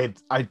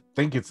 I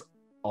think it's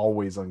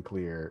always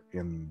unclear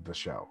in the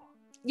show.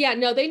 Yeah,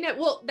 no, they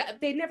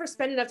never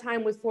spend enough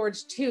time with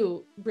Forge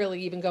to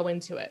really even go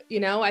into it.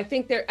 I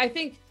think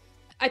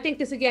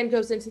this again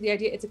goes into the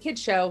idea it's a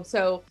kid's show,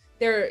 so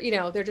they're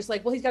just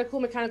like, well, he's got a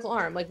cool mechanical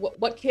arm. Like,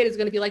 what kid is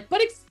going to be like,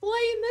 but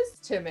explain this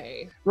to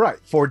me? Right.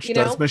 Forge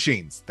does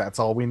machines. That's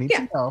all we need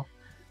to know.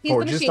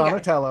 Forge is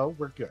Donatello.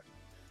 We're good.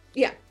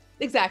 Yeah,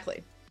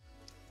 exactly.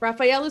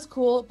 Raphael is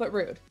cool, but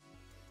rude.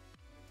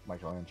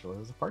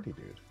 Michelangelo is a party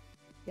dude.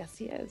 Yes,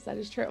 he is. That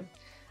is true.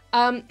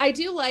 I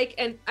do like,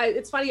 and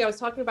it's funny, I was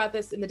talking about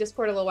this in the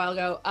Discord a little while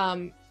ago.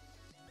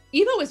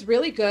 Evo is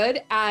really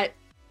good at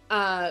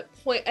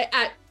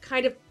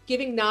kind of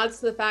giving nods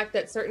to the fact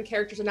that certain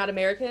characters are not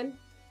American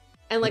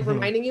and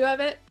reminding you of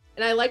it.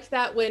 And I liked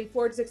that when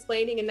Ford's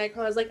explaining and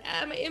Nightcrawler was like,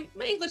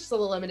 my English is a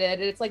little limited.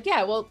 And it's like,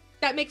 yeah, well,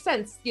 that makes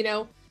sense.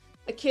 A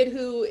kid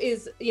who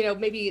is,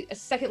 maybe a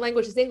second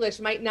language is English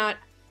might not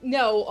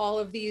know all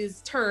of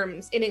these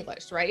terms in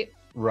English, right?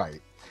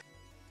 Right.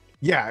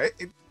 Yeah.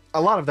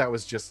 A lot of that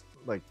was just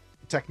like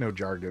techno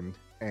jargon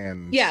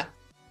and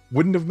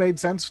wouldn't have made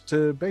sense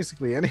to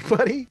basically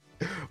anybody.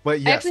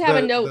 But yes, I actually have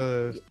a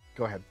note.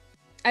 Go ahead.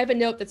 I have a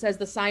note that says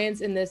the science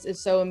in this is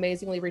so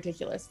amazingly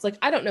ridiculous. It's like,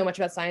 I don't know much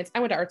about science.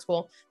 I went to art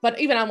school, but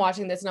even I'm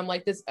watching this and I'm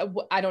like,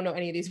 I don't know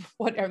any of these.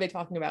 What are they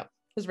talking about?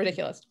 It's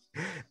ridiculous.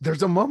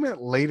 There's a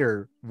moment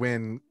later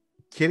when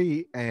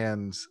Kitty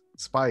and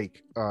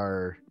Spike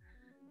are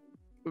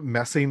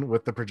messing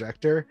with the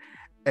projector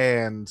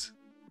and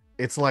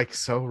it's like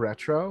so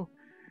retro,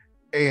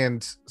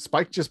 and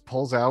Spike just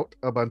pulls out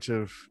a bunch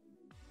of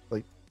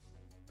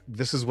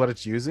this is what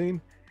it's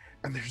using,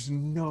 and there's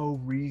no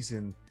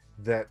reason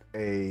that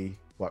a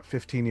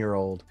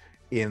 15-year-old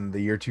in the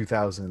year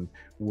 2000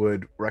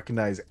 would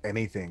recognize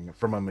anything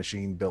from a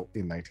machine built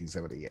in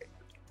 1978.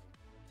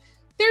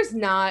 There's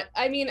not.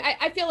 I mean,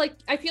 I feel like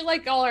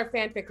all our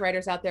fanfic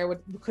writers out there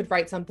could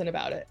write something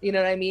about it. You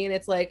know what I mean?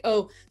 It's like,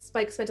 oh,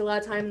 Spike spent a lot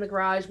of time in the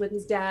garage with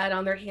his dad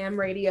on their ham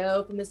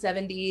radio from the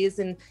 70s,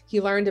 and he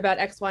learned about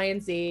X, Y,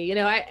 and Z.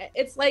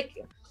 It's like,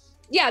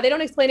 yeah, they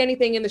don't explain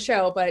anything in the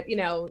show, but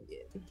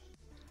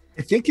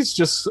I think it's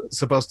just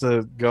supposed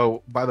to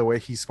go, by the way,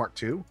 he's smart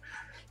too.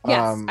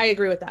 Yes, I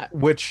agree with that.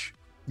 Which,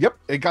 yep,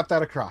 it got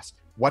that across.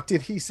 What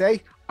did he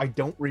say? I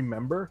don't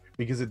remember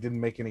because it didn't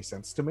make any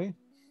sense to me.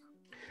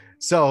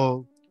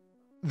 So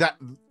that,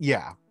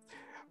 yeah,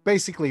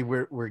 basically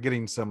we're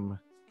getting some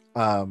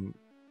hand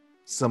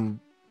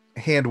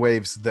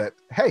waves that,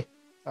 hey,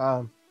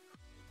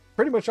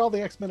 pretty much all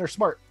the X-Men are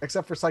smart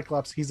except for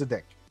Cyclops. He's a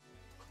dick.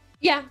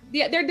 Yeah,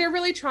 they're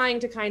really trying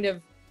to kind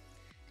of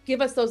give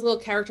us those little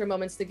character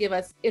moments to give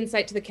us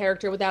insight to the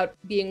character without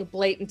being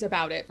blatant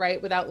about it,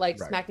 right? Without like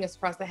Right. smacking us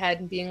across the head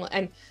and being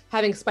and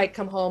having Spike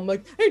come home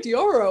like, Auntie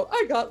Horo,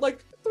 I got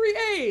like 3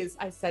 A's.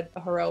 I said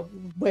Horo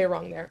way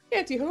wrong there.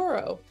 Auntie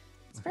Horo.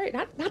 It's very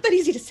not that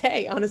easy to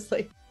say,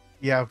 honestly.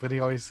 Yeah, but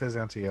he always says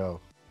Auntie O.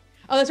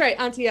 Oh, that's right,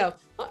 Auntie O.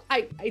 Oh,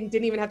 I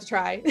didn't even have to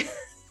try.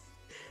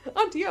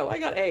 Auntie O, I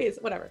got A's.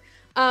 Whatever.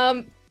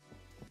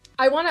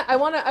 I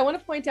wanna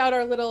point out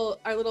our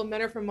little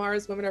men are from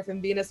Mars, women are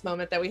from Venus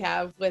moment that we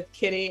have with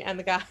Kitty and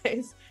the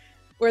guys,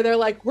 where they're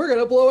like, we're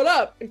gonna blow it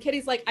up, and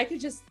Kitty's like,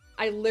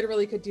 I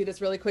literally could do this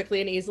really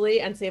quickly and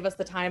easily and save us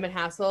the time and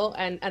hassle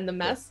and the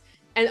mess.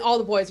 And all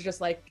the boys are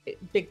just like,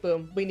 big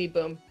boom, we need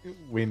boom.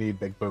 We need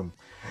big boom.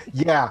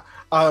 Yeah.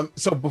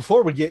 So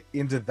before we get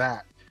into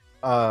that,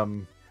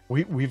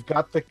 we've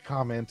got the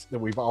comment that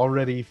we've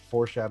already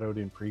foreshadowed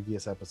in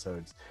previous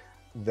episodes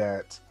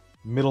that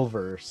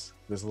Middleverse,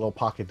 this little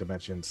pocket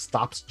dimension,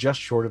 stops just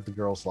short of the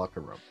girls'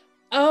 locker room.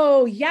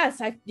 Oh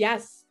yes,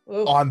 yes.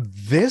 Ooh. On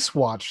this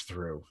watch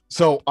through,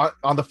 so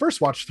on the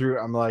first watch through,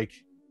 I'm like,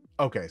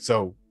 okay,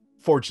 so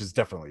Forge has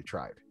definitely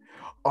tried.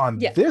 On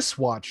this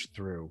watch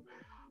through,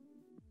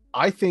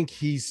 I think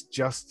he's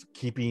just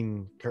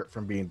keeping Kurt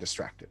from being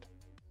distracted.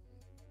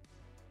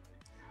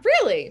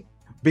 Really?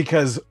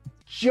 Because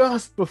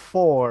just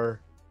before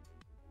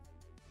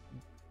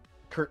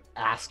Kurt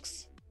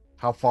asks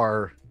how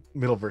far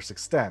Middleverse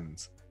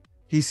extends,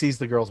 he sees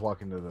the girls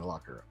walk into the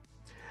locker room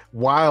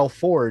while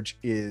Forge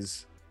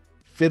is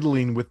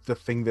fiddling with the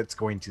thing that's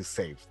going to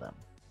save them.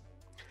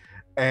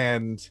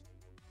 And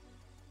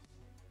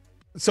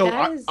so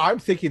I'm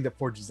thinking that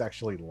Forge is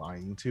actually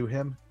lying to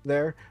him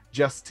there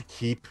just to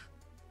keep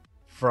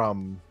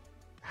from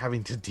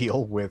having to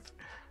deal with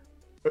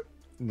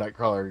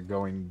Nightcrawler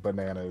going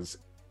bananas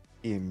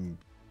in...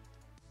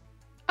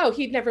 Oh,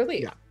 he'd never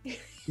leave.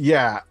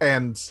 Yeah,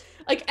 and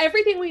like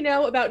everything we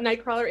know about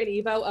Nightcrawler and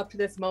Evo up to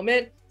this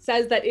moment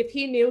says that if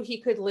he knew he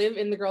could live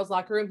in the girls'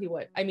 locker room, he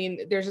would. I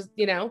mean, there's just,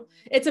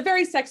 it's a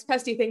very sex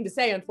pesty thing to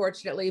say,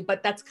 unfortunately,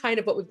 but that's kind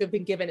of what we've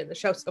been given in the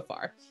show so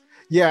far.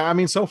 Yeah, I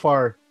mean, so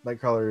far,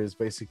 Nightcrawler is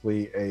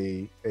basically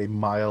a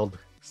mild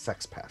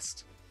sex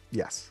pest.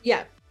 Yes.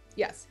 Yeah,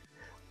 yes.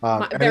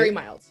 Very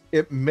mild.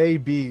 It may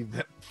be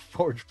that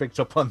Forge picked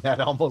up on that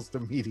almost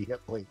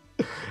immediately.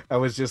 I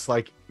was just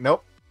like,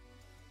 nope.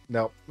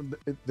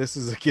 This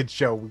is a kid's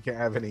show. We can't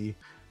have any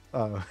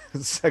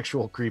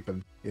sexual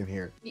creeping in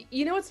here.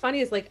 You know what's funny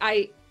is like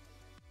I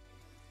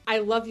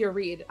love your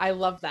read. I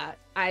love that.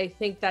 I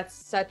think that's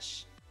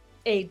such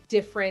a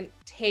different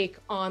take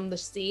on the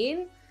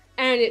scene,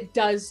 and it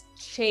does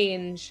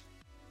change.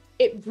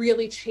 It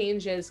really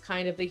changes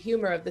kind of the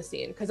humor of the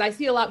scene, because I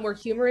see a lot more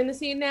humor in the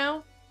scene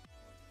now.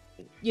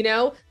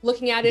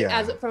 Looking at it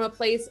as from a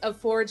place of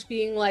Forge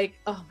being like,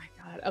 oh my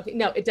god, okay,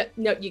 no,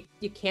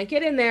 you can't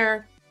get in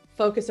there.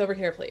 Focus over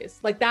here, please.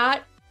 Like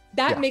that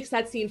makes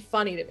that scene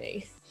funny to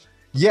me.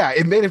 Yeah,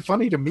 it made it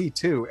funny to me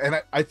too.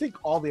 And I think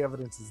all the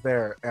evidence is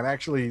there. And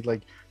actually,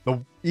 like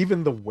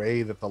even the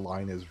way that the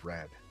line is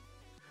read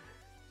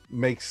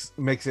makes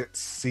it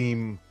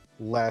seem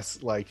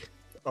less like,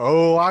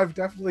 oh, I've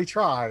definitely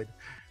tried,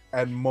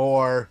 and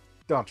more,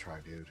 don't try,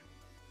 dude.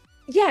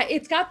 Yeah,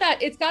 it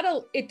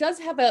does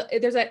have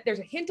there's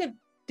a hint of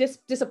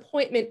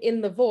disappointment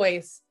in the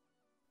voice,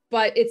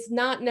 but it's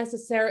not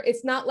necessary.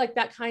 It's not like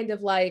that kind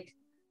of like,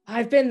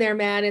 I've been there,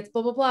 man. It's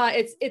blah, blah, blah.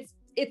 It's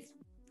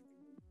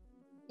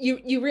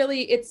you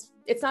really, it's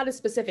not as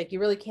specific. You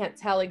really can't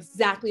tell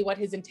exactly what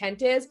his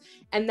intent is.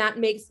 And that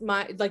makes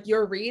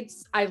your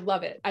reads, I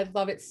love it. I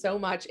love it so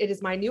much. It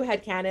is my new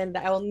headcanon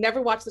that I will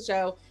never watch the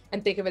show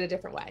and think of it a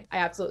different way. I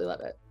absolutely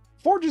love it.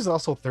 Forge is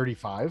also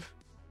 35.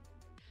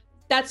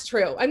 That's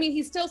true. I mean,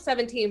 he's still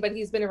 17, but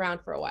he's been around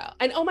for a while.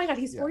 And oh my God,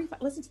 he's 45.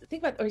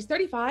 Think about it. He's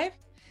 35.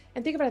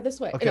 And think about it this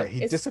way. Okay,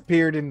 he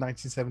disappeared in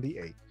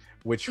 1978,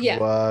 which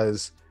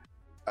was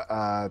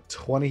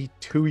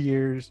 22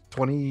 years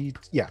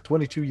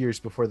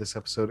before this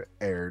episode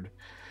aired.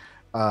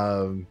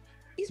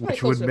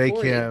 Which would make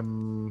 40.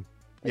 Him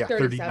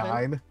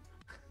 39.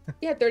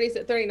 Yeah, 30,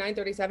 39,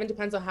 37,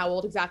 depends on how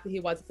old exactly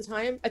he was at the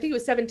time. I think he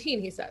was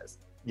 17, he says.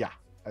 Yeah,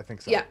 I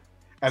think so. Yeah.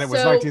 And it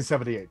was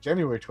 1978,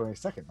 January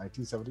 22nd,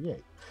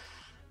 1978.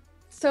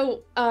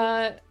 So,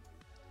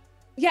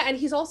 yeah, and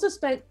he's also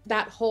spent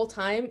that whole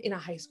time in a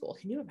high school.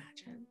 Can you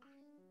imagine?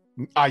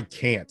 I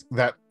can't.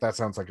 That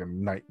sounds like a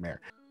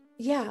nightmare.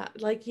 Yeah,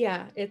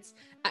 it's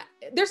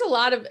there's a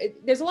lot of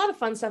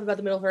fun stuff about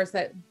the Middleverse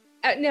that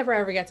never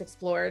ever gets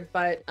explored,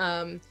 but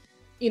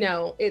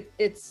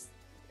it's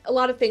a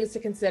lot of things to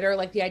consider,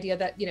 like the idea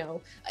that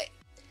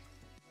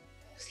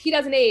he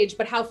doesn't age,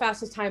 but how fast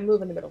does time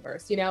move in the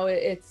Middleverse?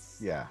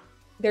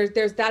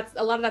 There's that's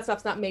a lot of that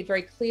stuff's not made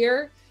very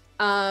clear.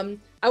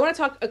 I want to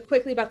talk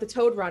quickly about the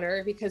Toad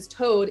Runner, because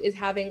Toad is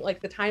having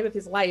like the time of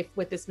his life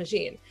with this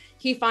machine.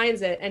 He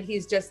finds it and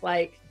he's just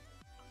like,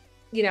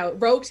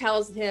 Rogue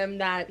tells him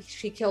that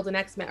she killed an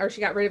X-Man, or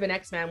she got rid of an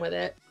X-Man with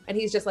it. And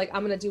he's just like,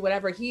 I'm going to do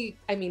whatever. To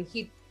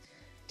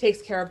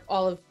takes care of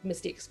all of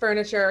Mystique's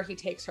furniture. He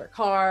takes her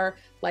car.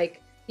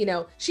 Like, you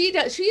know, she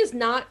is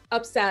not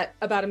upset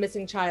about a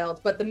missing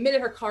child, but the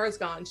minute her car is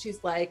gone,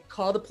 she's like,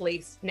 call the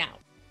police now.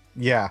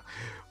 Yeah.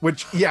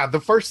 Which, yeah, the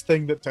first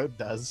thing that Toad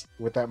does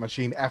with that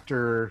machine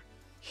after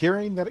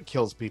hearing that it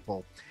kills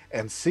people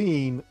and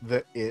seeing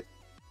that it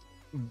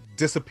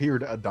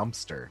disappeared a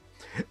dumpster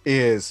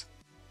is,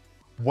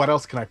 what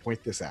else can I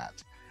point this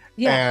at?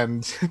 Yeah.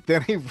 And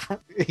then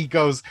he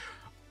goes,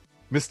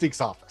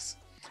 Mystique's office.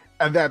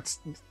 And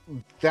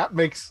that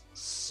makes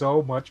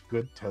so much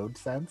good Toad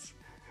sense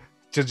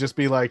to just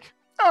be like,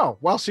 oh,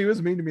 well, she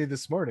was mean to me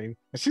this morning,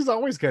 and she's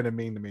always kind of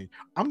mean to me.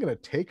 I'm going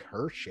to take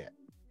her shit.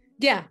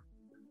 Yeah.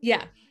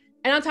 Yeah.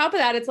 And on top of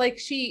that, it's like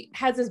she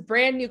has this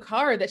brand new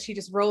car that she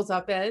just rolls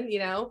up in, you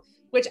know,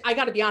 which I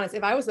got to be honest,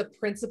 if I was the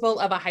principal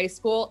of a high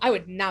school, I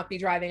would not be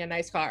driving a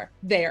nice car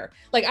there.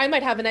 Like, I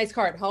might have a nice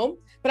car at home,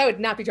 but I would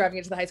not be driving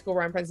it to the high school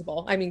where I'm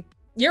principal. I mean,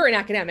 you're in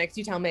academics,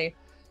 you tell me.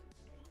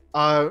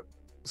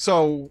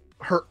 So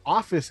her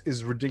office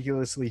is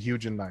ridiculously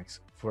huge and nice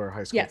for a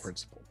high school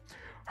principal.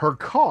 Her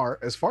car,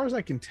 as far as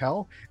I can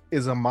tell,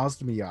 is a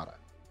Mazda Miata.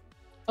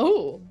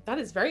 Oh, that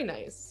is very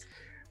nice.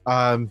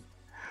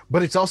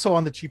 But it's also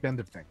on the cheap end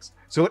of things.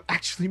 So it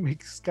actually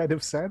makes kind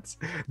of sense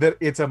that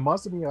it's a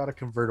Mazda Miata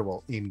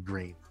convertible in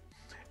green.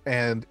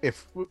 And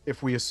if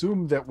we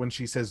assume that when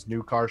she says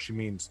new car, she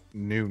means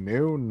new,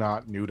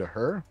 not new to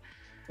her,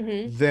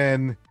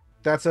 then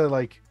that's a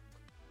like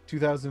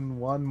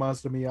 2001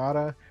 Mazda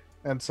Miata.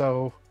 And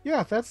so,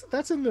 yeah,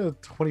 that's in the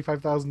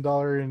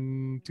 $25,000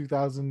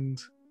 in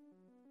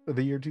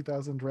the year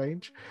 2000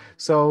 range.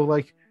 So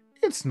like,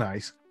 it's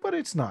nice, but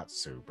it's not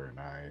super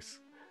nice.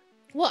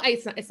 Well,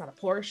 it's not a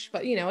Porsche,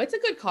 but you know, it's a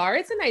good car.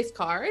 It's a nice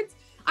car.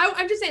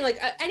 I'm just saying,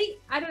 like,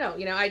 I don't know,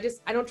 you know, I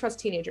don't trust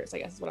teenagers, I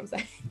guess is what I'm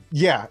saying.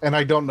 Yeah, and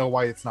I don't know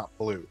why it's not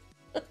blue.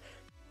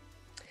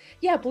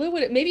 Yeah,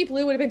 maybe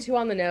blue would have been too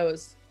on the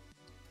nose.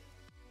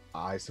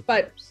 I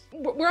suppose.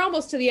 But we're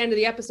almost to the end of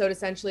the episode,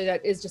 essentially.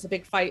 That is just a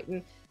big fight,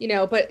 and you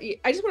know. But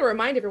I just want to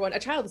remind everyone: a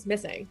child is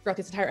missing throughout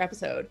this entire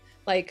episode.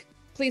 Like,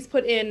 please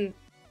put in.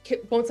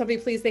 Won't somebody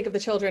please think of the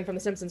children from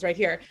The Simpsons right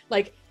here?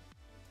 Like,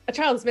 a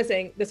child is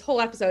missing this whole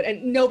episode,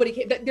 and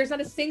nobody. There's not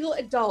a single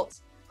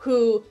adult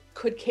who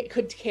could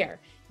care.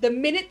 The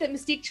minute that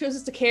Mystique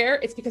chooses to care,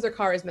 it's because her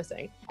car is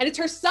missing, and it's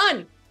her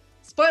son.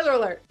 Spoiler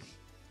alert.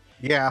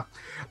 Yeah.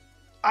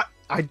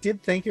 I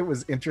did think it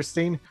was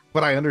interesting,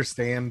 but I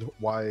understand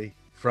why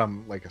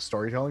from like a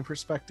storytelling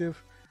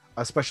perspective,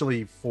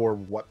 especially for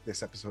what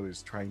this episode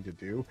is trying to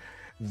do,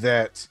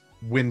 that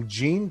when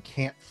Jean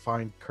can't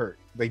find Kurt,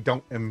 they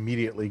don't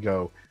immediately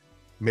go,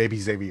 maybe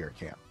Xavier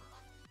can.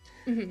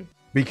 Mm-hmm.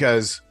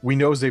 Because we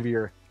know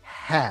Xavier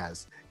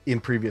has, in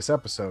previous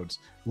episodes,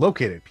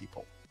 located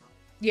people.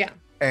 Yeah.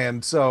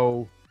 And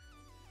so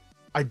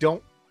I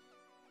don't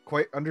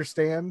quite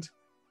understand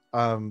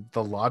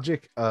the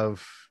logic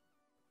of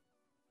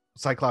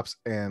Cyclops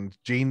and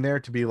Jean there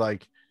to be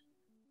like,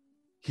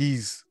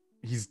 he's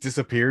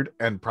disappeared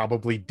and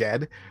probably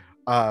dead.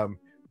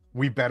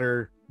 We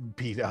better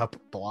beat up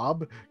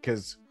Blob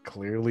because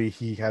clearly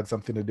he had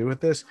something to do with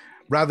this,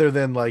 rather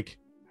than like,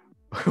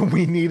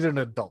 we need an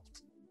adult.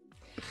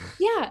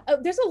 Yeah,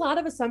 there's a lot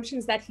of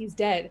assumptions that he's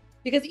dead,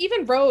 because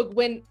even Rogue,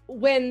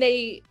 when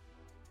they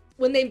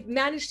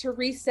managed to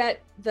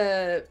reset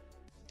the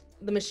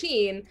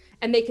machine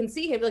and they can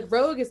see him, like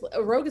Rogue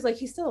is like,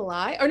 he's still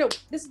alive, or no,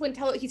 this is when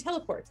he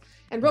teleports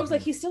and Rogue's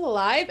like, he's still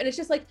alive, and it's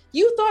just like,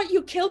 you thought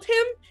you killed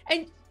him,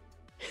 and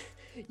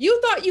you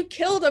thought you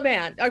killed a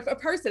man, a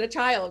person, a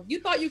child, you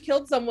thought you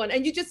killed someone,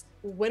 and you just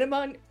win him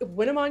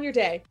on your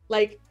day.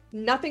 Like,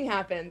 nothing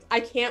happened. I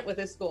can't with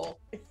this school.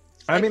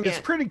 I mean, it's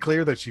pretty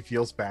clear that she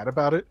feels bad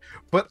about it,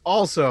 but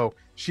also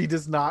she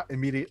does not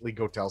immediately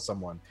go tell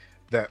someone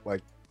that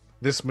like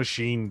this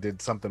machine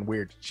did something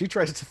weird. She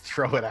tries to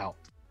throw it out.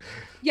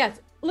 Yes.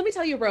 Let me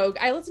tell you, Rogue,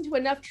 I listened to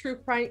enough true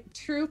crime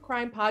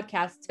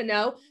podcasts to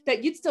know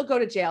that you'd still go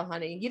to jail,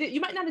 honey. You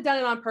might not have done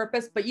it on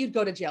purpose, but you'd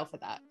go to jail for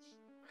that.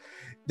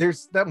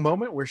 There's that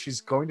moment where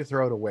she's going to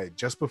throw it away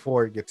just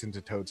before it gets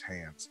into Toad's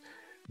hands,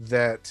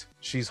 that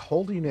she's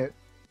holding it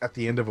at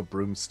the end of a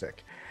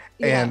broomstick.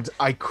 Yeah. And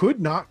I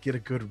could not get a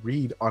good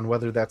read on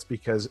whether that's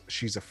because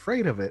she's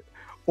afraid of it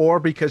or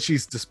because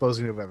she's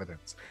disposing of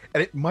evidence.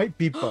 And it might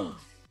be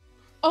both.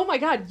 Oh my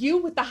God, you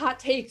with the hot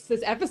takes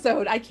this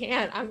episode. I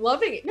can't. I'm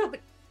loving it. No, but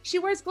she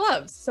wears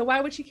gloves, so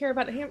why would she care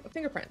about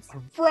fingerprints?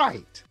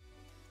 Right.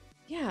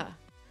 Yeah.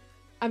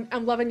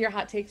 I'm loving your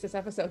hot takes this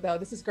episode, though.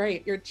 This is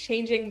great. You're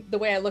changing the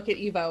way I look at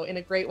Evo in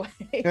a great way.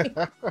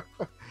 That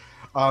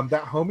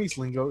homies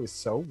lingo is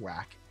so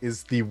whack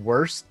is the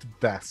worst,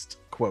 best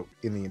quote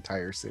in the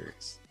entire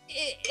series.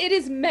 It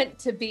is meant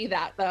to be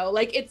that, though.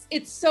 Like,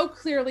 it's so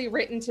clearly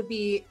written to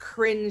be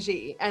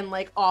cringy and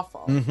like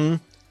awful. Mm-hmm.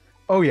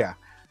 Oh yeah.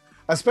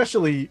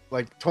 Especially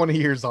like 20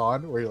 years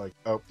on, where you're like,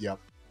 oh, yep.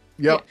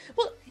 Yeah.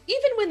 Well,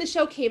 even when the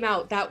show came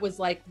out, that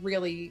was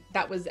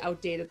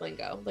outdated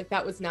lingo. Like,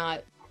 that was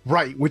not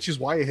right, which is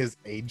why it has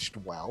aged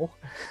well.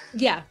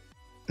 Yeah.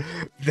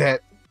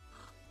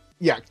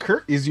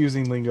 Kurt is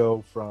using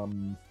lingo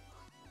from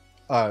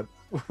Uh,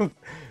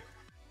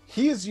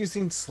 he is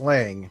using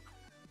slang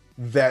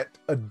that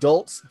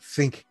adults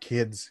think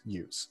kids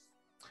use.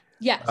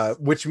 Yes.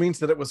 Which means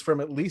that it was from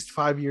at least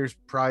 5 years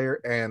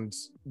prior and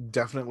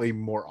definitely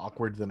more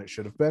awkward than it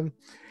should have been.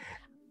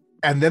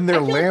 And then they're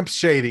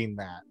lampshading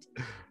that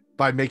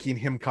by making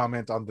him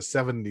comment on the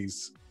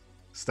 70s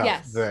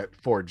stuff that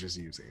Forge is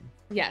using.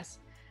 Yes.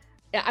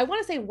 I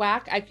want to say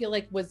whack, I feel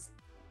like was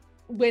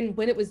when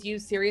it was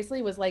used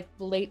seriously was like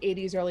late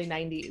 80s, early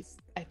 90s.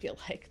 I feel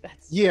like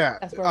that's where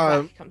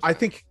whack comes from. I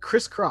think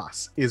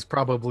crisscross is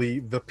probably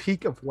the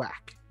peak of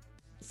whack.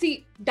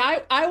 See,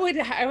 I would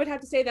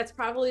have to say that's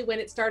probably when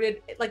it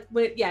started, like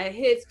when it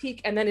hit its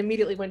peak and then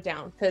immediately went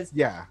down. Because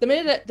the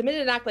minute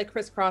an act like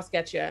crisscross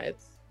gets you,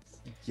 it's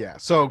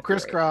so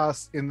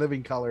crisscross in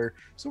living color.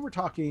 So we're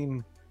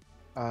talking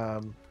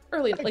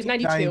early, like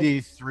 92,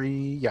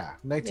 93,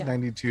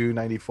 1992,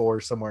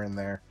 94, somewhere in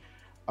there.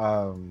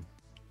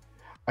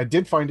 I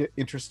did find it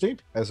interesting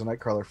as a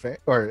Nightcrawler fan,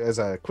 or as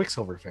a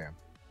Quicksilver fan,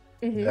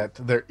 that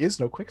there is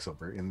no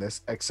Quicksilver in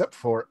this except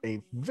for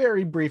a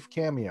very brief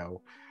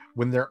cameo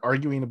when they're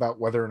arguing about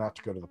whether or not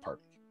to go to the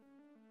party.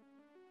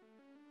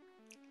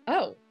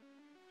 Oh.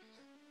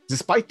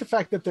 Despite the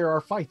fact that there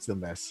are fights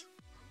in this,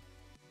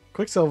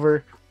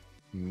 Quicksilver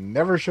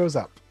never shows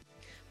up.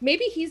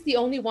 Maybe he's the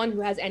only one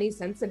who has any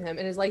sense in him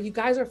and is like, you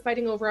guys are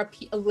fighting over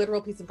a literal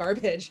piece of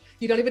garbage.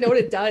 You don't even know what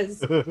it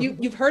does.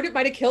 You've heard it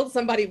might have killed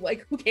somebody.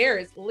 Like, who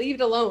cares? Leave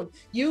it alone.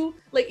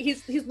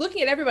 He's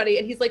looking at everybody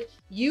and he's like,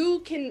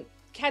 you can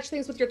catch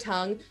things with your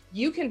tongue.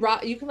 You can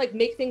rock. You can like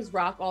make things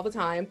rock all the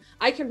time.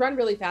 I can run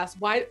really fast.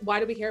 Why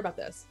do we care about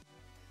this?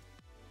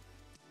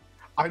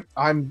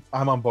 I'm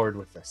on board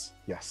with this.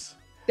 Yes.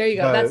 There you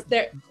go. That's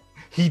there.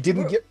 He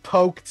didn't get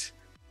poked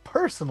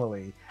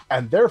personally,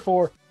 and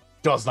therefore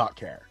does not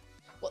care.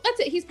 Well,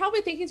 that's it. He's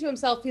probably thinking to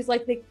himself, he's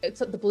like,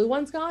 the blue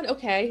one's gone?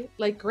 Okay,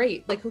 like,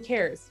 great. Like, who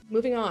cares?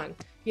 Moving on.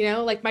 You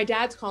know, like, my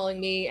dad's calling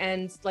me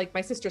and, like,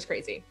 my sister's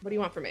crazy. What do you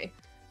want from me?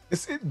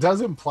 It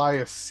does imply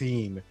a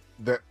scene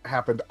that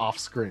happened off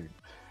screen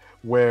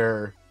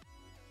where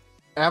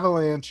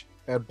Avalanche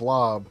and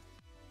Blob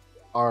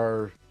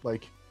are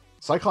like,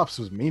 Cyclops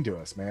was mean to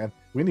us, man.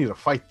 We need to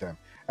fight them.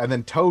 And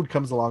then Toad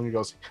comes along and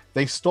goes,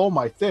 they stole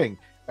my thing.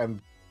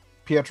 And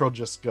Pietro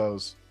just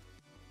goes,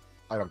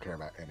 I don't care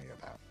about any of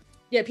that.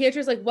 Yeah,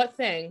 Pietro's like, what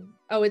thing?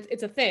 Oh,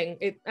 it's a thing.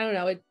 I don't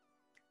know. It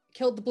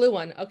killed the blue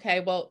one. Okay,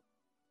 well,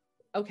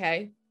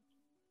 okay.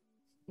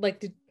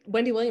 Like,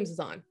 Wendy Williams is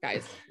on,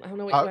 guys. I don't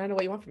know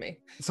what you want from me.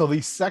 So the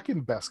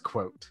second best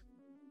quote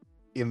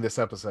in this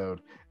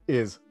episode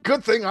is,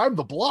 good thing I'm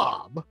the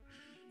Blob.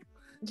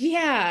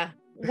 Yeah.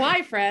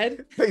 Why,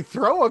 Fred? They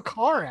throw a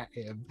car at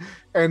him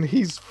and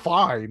he's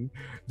fine.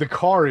 The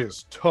car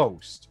is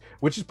toast,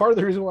 which is part of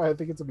the reason why I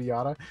think it's a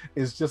Miata,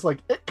 is just like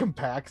it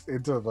compacts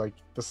into like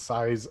the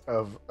size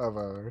of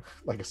a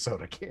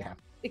soda can.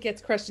 It gets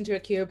crushed into a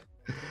cube.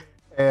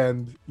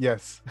 And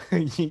yes,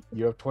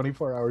 you have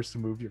 24 hours to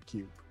move your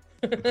cube.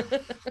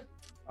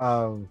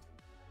 Or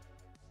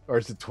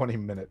is it 20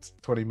 minutes?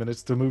 20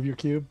 minutes to move your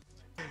cube?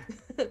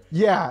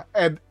 Yeah,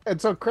 and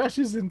so it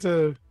crashes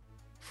into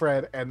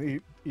Fred and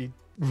he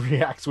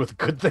reacts with,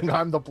 good thing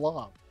I'm the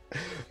Blob.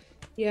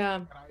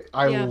 Yeah.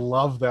 I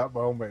love that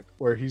moment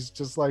where he's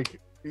just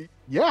like,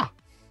 yeah,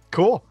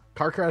 cool.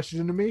 Car crashed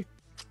into me.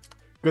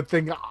 Good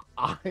thing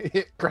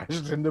it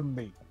crashed into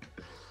me.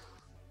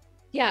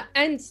 Yeah,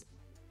 and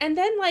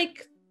then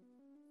like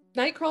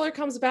Nightcrawler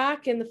comes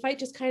back and the fight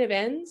just kind of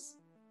ends.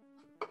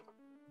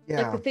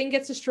 Yeah. Like the thing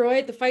gets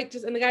destroyed, the fight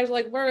just, and the guys are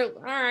like, we're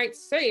all right,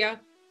 see ya.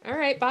 All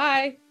right,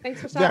 bye.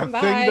 Thanks for stopping by.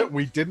 That thing that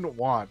we didn't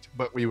want,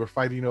 but we were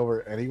fighting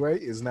over anyway,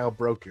 is now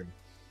broken.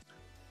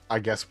 I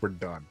guess we're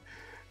done.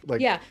 Like,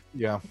 yeah.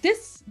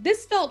 This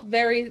felt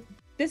very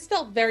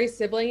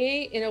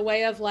sibling-y in a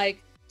way of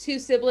like two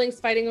siblings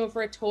fighting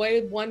over a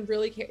toy. One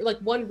really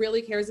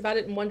cares about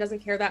it, and one doesn't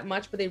care that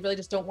much, but they really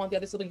just don't want the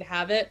other sibling to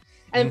have it.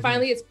 And then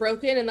finally, it's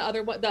broken, and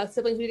the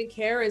sibling who didn't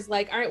care is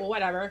like, all right, well,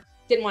 whatever.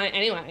 Didn't want it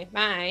anyway.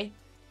 Bye.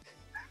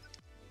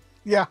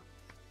 Yeah.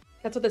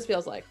 That's what this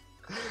feels like.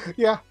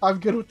 Yeah, I'm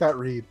good with that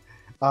read.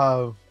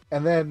 And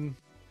then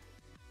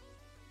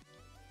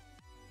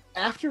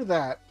after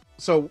that,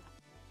 so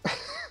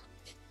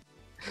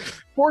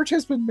Forge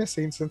has been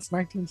missing since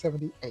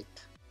 1978.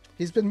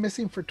 He's been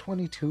missing for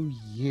 22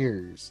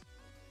 years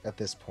at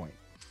this point.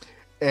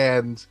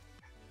 And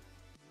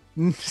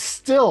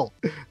still,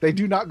 they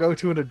do not go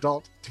to an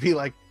adult to be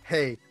like,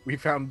 hey, we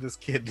found this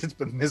kid that's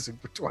been missing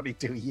for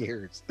 22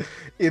 years.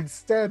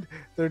 Instead,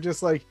 they're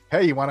just like,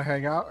 hey, you want to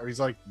hang out? Or he's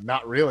like,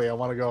 not really, I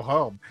want to go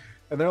home.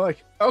 And they're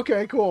like,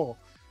 okay, cool.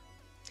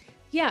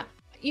 Yeah,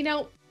 you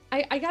know,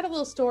 I got a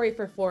little story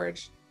for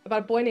Forge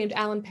about a boy named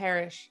Alan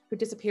Parrish who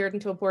disappeared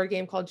into a board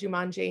game called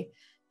Jumanji.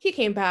 He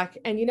came back,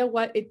 and you know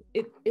what?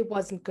 It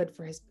wasn't good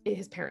for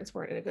his parents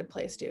weren't in a good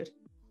place, dude.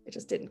 It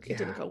just didn't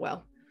go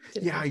well.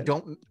 I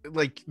don't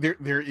like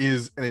there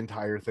is an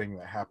entire thing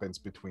that happens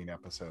between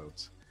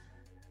episodes,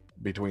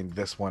 between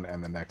this one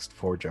and the next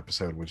Forge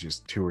episode, which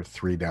is 2 or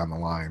 3 down the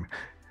line,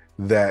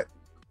 that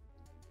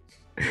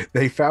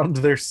They found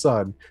their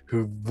son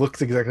who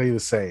looks exactly the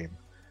same.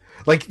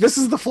 Like, this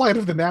is the flight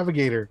of the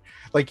Navigator.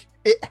 Like,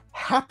 it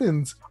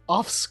happens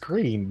off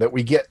screen that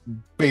we get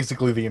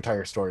basically the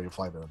entire story of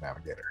Flight of the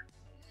Navigator.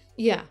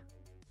 Yeah.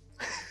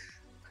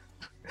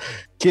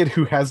 Kid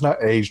who has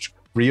not aged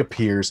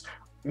reappears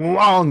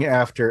long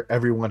after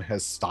everyone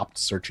has stopped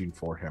searching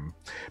for him,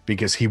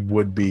 because he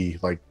would be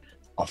like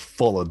a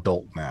full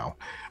adult now,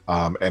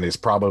 and is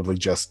probably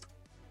just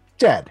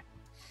dead.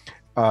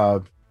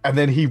 And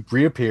then he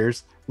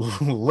reappears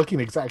looking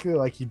exactly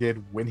like he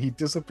did when he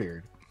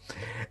disappeared.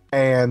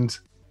 And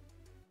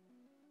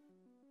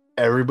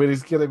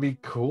everybody's gonna be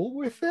cool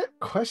with it?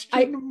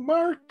 Question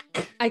mark.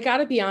 I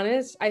gotta be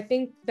honest. I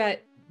think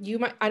that you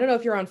might. I don't know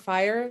if you're on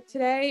fire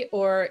today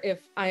or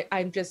if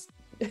I'm just,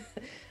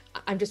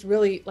 I'm just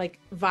really like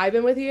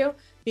vibing with you,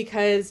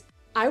 because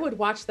I would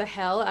watch the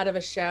hell out of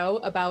a show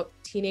about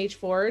teenage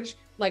Forge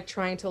like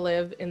trying to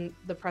live in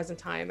the present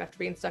time after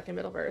being stuck in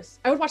Middleverse.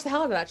 I would watch the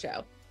hell out of that show.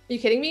 Are you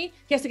kidding me?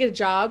 He has to get a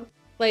job.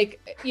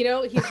 Like, you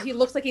know, he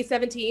looks like he's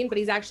 17, but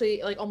he's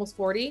actually like almost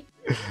 40.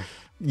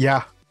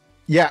 Yeah,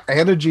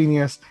 and a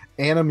genius,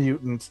 and a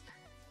mutant,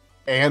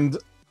 and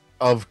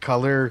of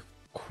color?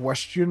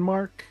 Question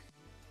mark.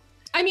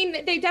 I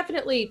mean, they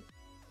definitely,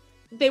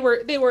 they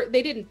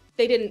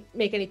didn't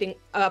make anything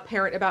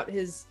apparent about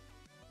his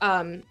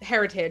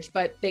heritage,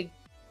 but they,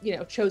 you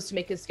know, chose to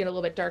make his skin a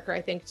little bit darker,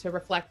 I think, to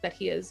reflect that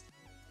he is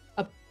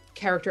a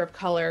character of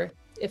color,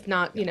 if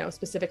not, you know,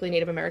 specifically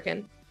Native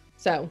American.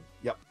 So.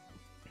 Yep.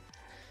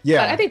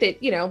 Yeah. But I think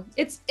that, you know,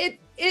 it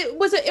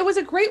was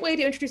a great way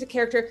to introduce a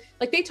character.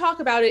 Like, they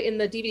talk about it in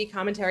the DVD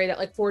commentary that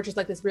like Forge is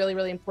like this really,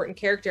 really important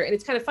character. And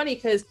it's kind of funny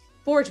because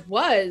Forge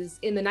was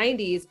in the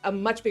 90s a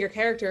much bigger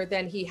character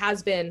than he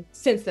has been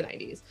since the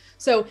 90s.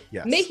 So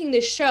yes. Making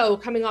this show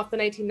coming off the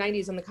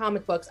 1990s in the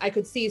comic books, I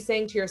could see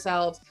saying to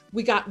yourselves,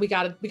 we got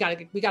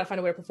to find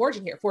a way to put Forge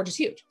in here. Forge is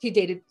huge. He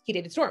dated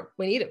Storm.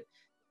 We need him.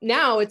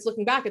 Now it's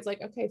looking back, it's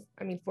like, okay,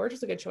 I mean, Forge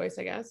is a good choice,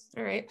 I guess.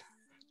 All right.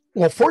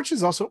 Well, Forge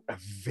is also a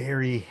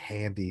very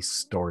handy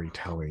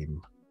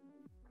storytelling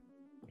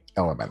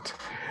element,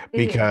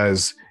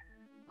 because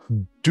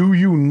do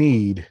you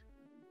need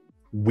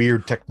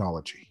weird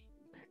technology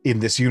in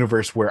this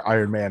universe where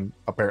Iron Man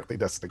apparently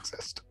doesn't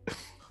exist?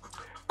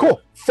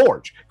 Cool.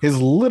 Forge, his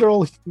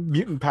literal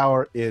mutant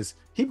power is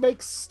he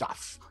makes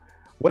stuff.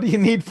 What do you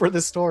need for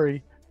this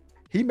story?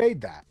 He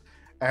made that,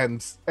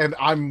 and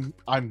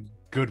I'm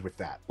good with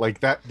that. Like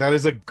that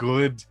is a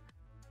good,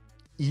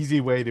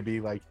 easy way to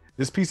be like,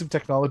 this piece of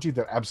technology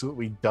that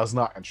absolutely does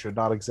not and should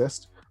not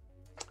exist,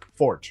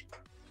 Forge.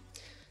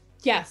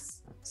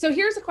 Yes. So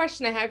here's a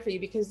question I have for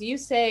you, because you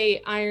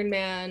say Iron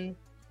Man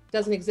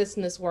doesn't exist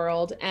in this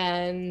world,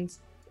 and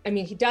I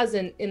mean, he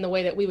doesn't in the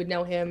way that we would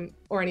know him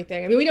or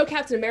anything. I mean, we know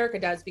Captain America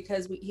does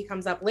because he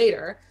comes up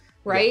later,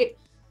 right?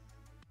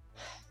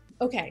 Yeah.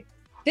 Okay.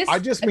 I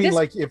just mean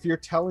like, if you're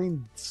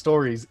telling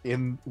stories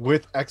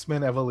with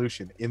X-Men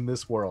Evolution in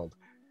this world,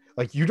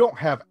 like, you don't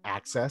have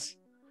access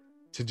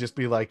to just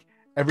be like,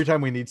 every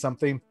time we need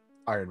something,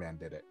 Iron Man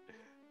did it.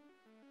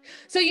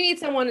 So you need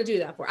someone to do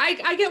that for. I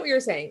get what you're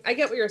saying.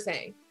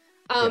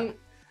 I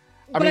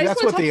mean,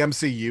 that's what the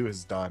MCU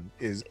has done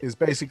is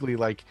basically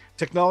like,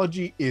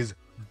 technology is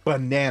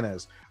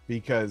bananas,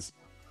 because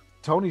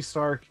Tony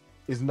Stark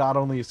is not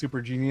only a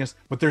super genius,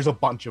 but there's a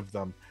bunch of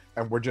them,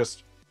 and we're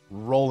just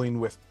rolling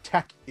with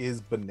tech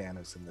is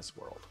bananas in this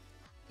world.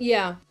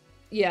 Yeah.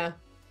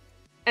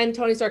 And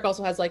Tony Stark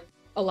also has like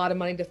a lot of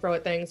money to throw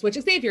at things, which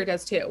Xavier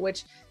does too,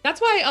 which that's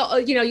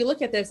why, you know, you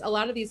look at this, a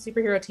lot of these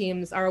superhero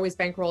teams are always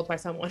bankrolled by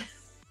someone.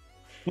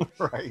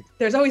 Right.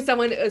 There's always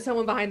someone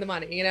behind the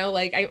money, you know,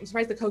 like I'm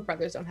surprised the Koch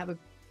brothers don't have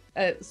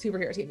a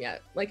superhero team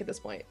yet, like at this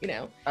point, you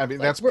know. I mean,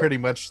 like, that's pretty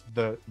much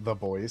the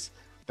boys.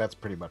 That's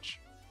pretty much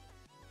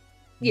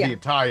the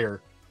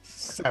entire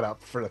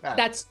setup for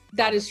that.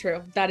 That is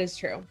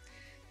true.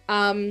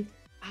 I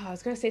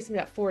was going to say something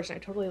about Forge and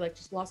I totally like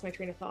just lost my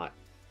train of thought.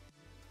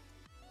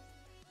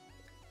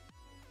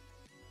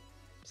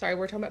 Sorry,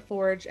 we're talking about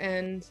Forge,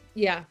 and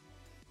yeah.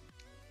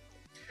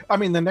 I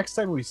mean, the next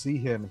time we see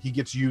him, he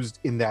gets used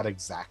in that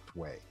exact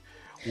way,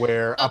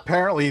 where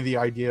apparently the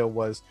idea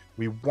was,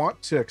 we want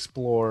to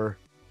explore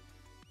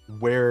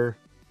where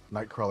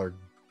Nightcrawler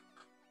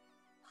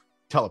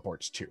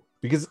teleports to,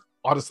 because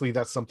honestly,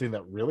 that's something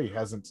that really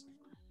hasn't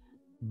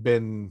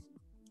been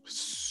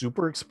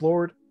super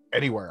explored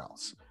anywhere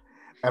else.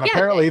 And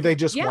apparently they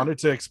just wanted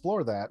to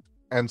explore that,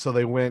 and so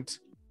they went,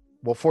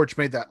 well, Forge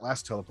made that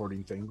last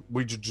teleporting thing.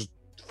 We just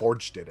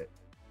Forge did it.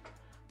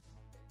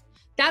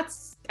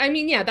 It's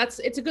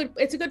a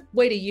good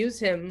way to use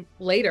him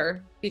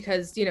later,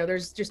 because, you know,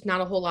 there's just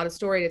not a whole lot of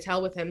story to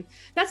tell with him.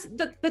 That's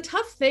the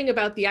tough thing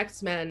about the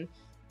X-Men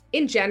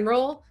in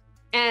general.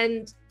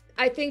 And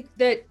I think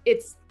that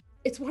it's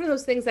one of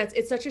those things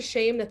it's such a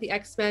shame that the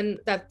X-Men,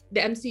 that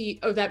the MCU,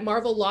 or that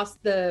Marvel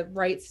lost the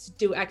rights to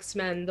do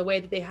X-Men the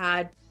way that they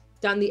had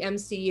done the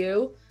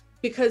MCU,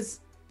 because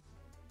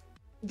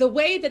the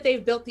way that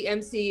they've built the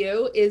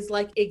MCU is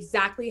like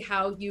exactly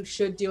how you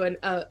should do an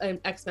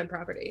X-Men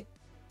property.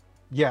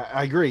 Yeah,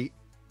 I agree.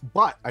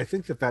 but I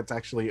think that that's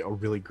actually a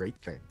really great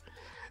thing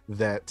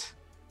that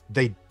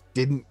they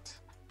didn't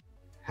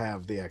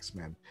have the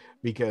X-Men,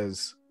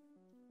 because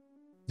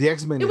the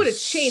X-Men It would have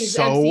is changed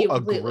so MCU a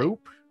completely.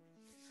 group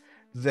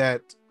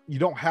that you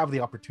don't have the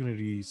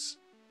opportunities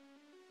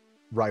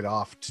right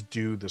off to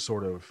do the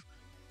sort of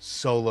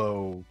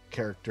solo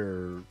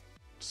character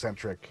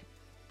centric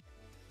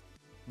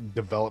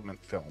development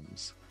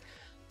films.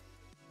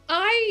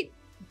 I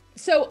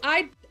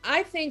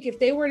think if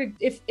they were to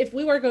if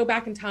we were to go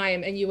back in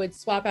time and you would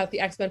swap out the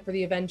X-Men for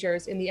the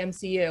Avengers in the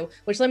MCU,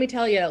 which let me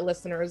tell you,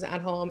 listeners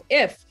at home,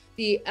 if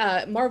the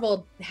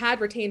Marvel had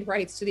retained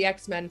rights to the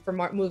X-Men for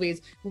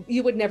movies,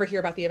 you would never hear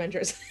about the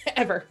Avengers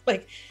ever.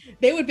 Like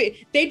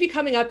they'd be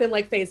coming up in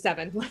like phase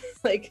 7.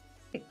 Like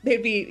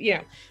they'd be, you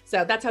know,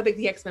 so that's how big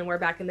the X-Men were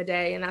back in the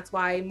day, and that's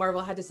why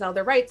Marvel had to sell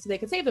their rights so they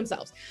could save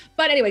themselves.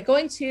 But anyway,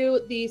 going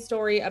to the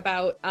story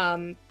about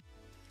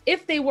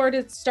if they were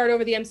to start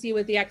over the MCU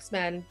with the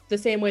X-Men the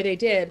same way they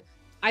did,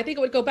 I think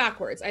it would go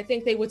backwards. I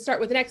think they would start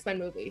with an X-Men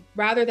movie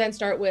rather than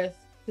start with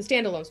the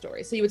standalone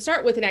story. So you would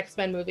start with an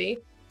X-Men movie,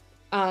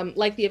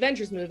 like the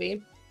Avengers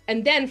movie,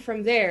 and then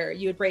from there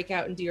you would break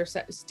out and do your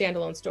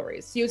standalone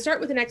stories. So you would start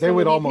with an X-Men They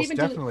would movie. almost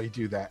definitely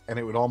do that, and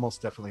it would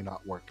almost definitely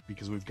not work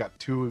because we've got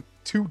two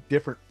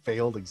different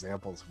failed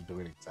examples of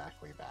doing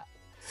exactly that.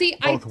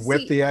 Both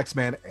with the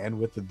X-Men and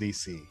with the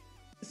DC.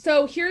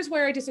 So here's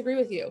where I disagree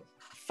with you.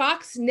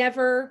 Fox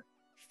never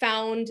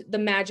found the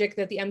magic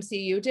that the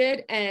MCU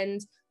did,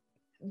 and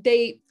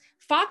the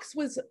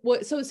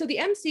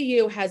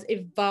MCU has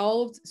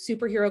evolved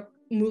superhero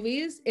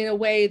movies in a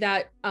way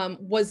that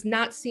was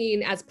not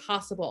seen as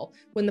possible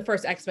when the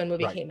first X-Men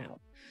movie came out.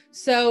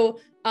 So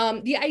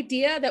the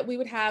idea that we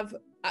would have,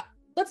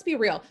 let's be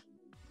real,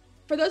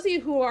 for those of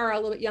you who are a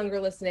little bit younger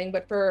listening,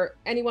 but for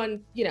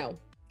anyone, you know,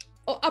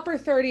 upper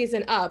 30s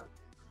and up,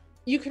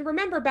 you can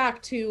remember back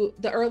to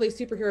the early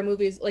superhero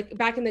movies, like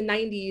back in the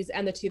 90s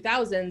and the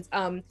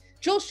 2000s.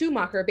 Joel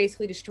Schumacher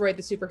basically destroyed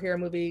the superhero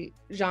movie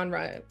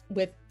genre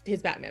with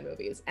his Batman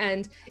movies,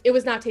 and it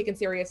was not taken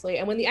seriously.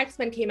 And when the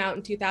X-Men came out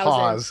in 2000,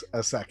 pause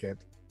a second.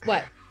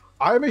 What?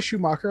 I'm a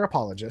Schumacher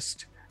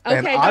apologist. Okay,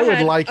 and I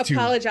would like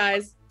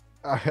apologize.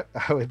 I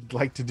would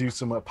like to do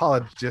some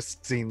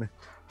apologisting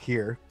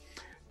here.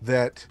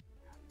 That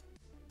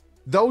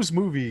those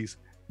movies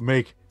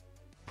make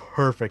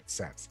perfect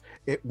sense.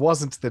 It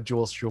wasn't that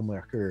Joel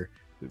Schumacher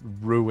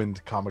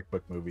ruined comic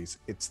book movies.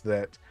 It's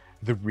that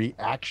the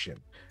reaction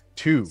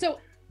to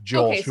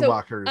Joel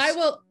Schumacher's.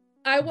 So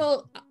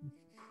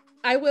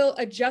I will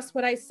adjust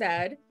what I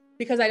said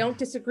because I don't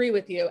disagree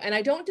with you, and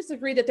I don't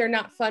disagree that they're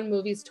not fun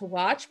movies to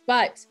watch.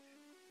 But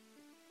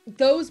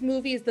those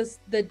movies,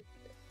 the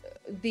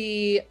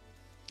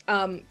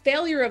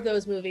failure of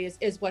those movies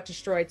is what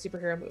destroyed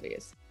superhero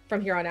movies from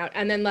here on out,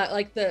 and then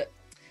like the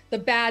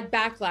bad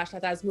backlash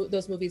that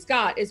those movies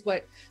got is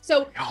what.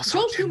 So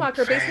Joel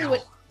Schumacher basically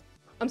went.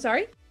 I'm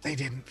sorry. They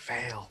didn't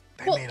fail.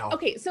 They made a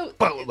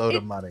boatload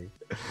of money.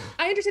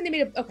 I understand they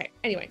made a. Okay.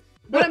 Anyway,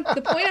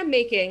 the point I'm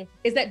making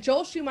is that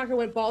Joel Schumacher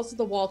went balls to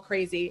the wall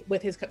crazy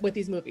with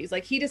these movies.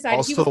 Like he decided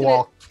balls he was to the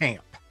wall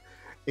camp.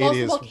 It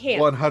is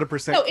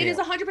 100%. No, it is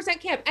 100%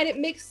 camp, and it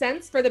makes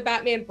sense for the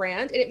Batman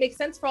brand, and it makes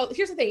sense for all.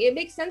 Here's the thing: it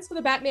makes sense for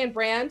the Batman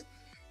brand,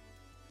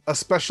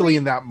 especially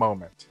in that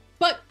moment.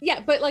 But yeah,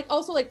 but like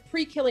also like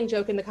pre-Killing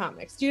Joke in the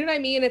comics. Do you know what I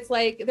mean? It's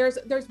like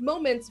there's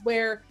moments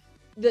where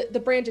the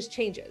brand just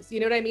changes. You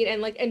know what I mean?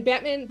 And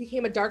Batman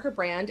became a darker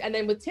brand, and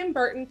then with Tim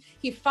Burton,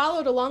 he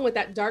followed along with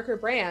that darker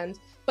brand.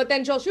 But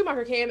then Joel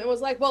Schumacher came and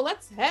was like, well,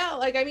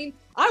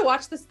 I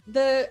watched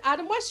the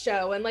Adam West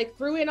show and like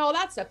threw in all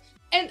that stuff.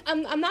 And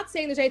I'm not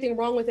saying there's anything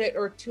wrong with it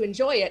or to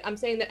enjoy it. I'm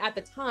saying that at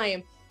the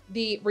time,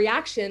 the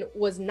reaction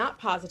was not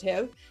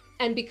positive.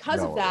 And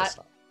because of that,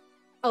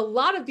 a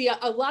lot of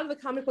the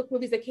comic book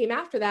movies that came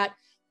after that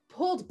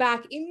pulled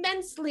back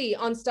immensely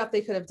on stuff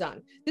they could have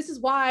done. This is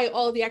why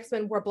all of the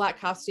X-Men wore black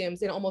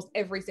costumes in almost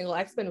every single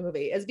X-Men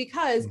movie, is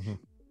because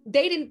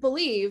they didn't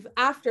believe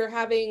after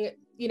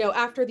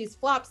these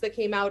flops that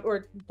came out,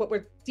 or what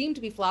were deemed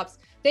to be flops,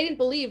 they didn't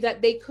believe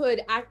that they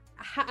could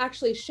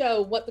actually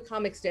show what the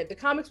comics did. The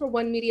comics were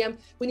one medium.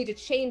 We need to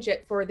change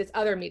it for this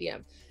other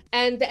medium.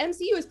 And the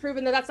MCU has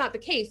proven that that's not the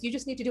case. You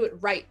just need to do it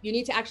right. You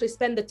need to actually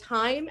spend the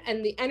time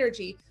and the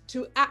energy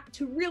to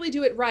really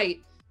do it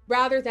right,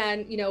 rather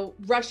than,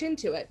 rush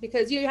into it.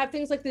 Because you have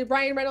things like the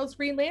Ryan Reynolds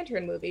Green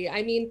Lantern movie.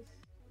 I mean,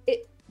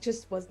 it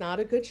just was not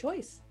a good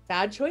choice.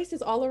 Bad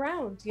choices all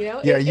around,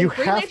 Yeah, you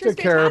have to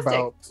care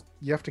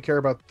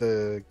about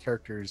the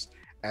characters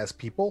as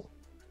people.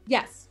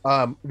 Yes.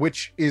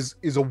 Which is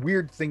a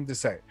weird thing to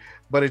say,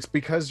 but it's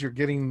because you're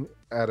getting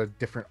at a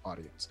different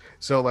audience.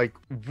 So like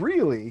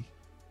really,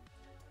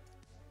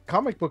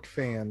 comic book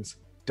fans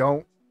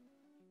don't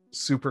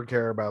super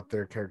care about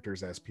their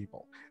characters as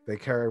people. They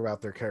care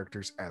about their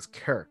characters as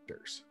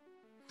characters.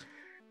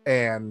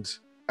 And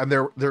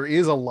there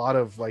is a lot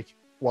of like,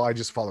 well, I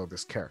just follow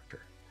this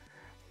character.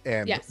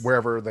 And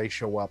wherever they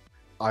show up,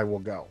 I will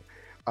go.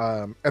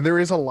 And there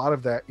is a lot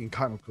of that in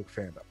comic book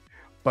fandom.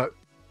 But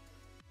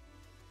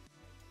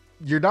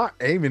you're not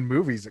aiming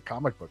movies at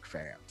comic book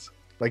fans.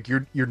 Like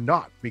you're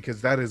not,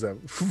 because that is a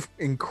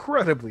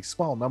incredibly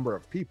small number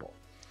of people.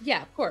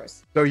 Yeah, of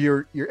course. So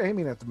you're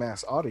aiming at the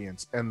mass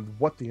audience, and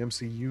what the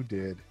MCU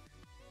did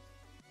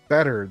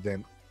better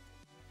than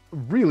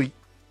really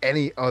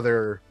any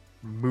other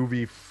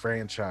movie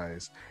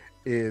franchise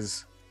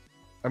is,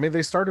 I mean,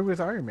 they started with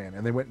Iron Man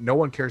and they went, no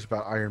one cares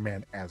about Iron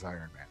Man as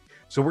Iron Man,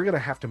 so we're gonna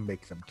have to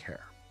make them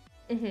care.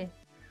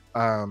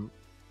 And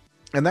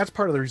that's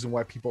part of the reason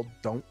why people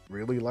don't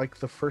really like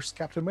the first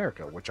Captain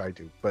America, which I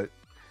do,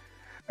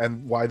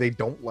 and why they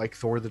don't like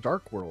Thor: The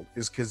Dark World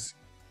is because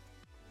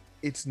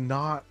it's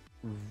not,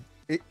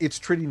 it's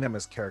treating them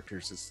as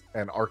characters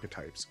and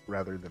archetypes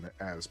rather than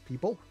as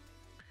people.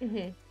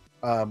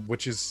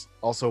 Which is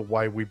also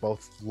why we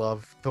both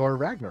love Thor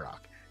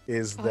Ragnarok,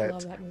 is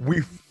that we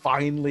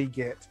finally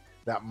get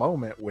that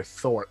moment with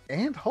Thor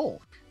and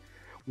Hulk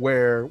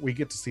where we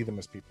get to see them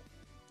as people.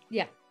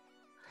 Yeah.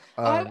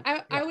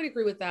 I would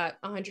agree with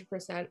that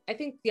 100%. I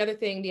think the other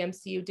thing the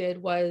MCU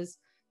did was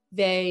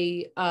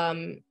they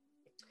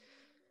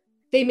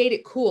made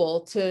it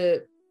cool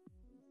to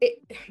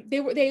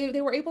they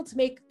were able to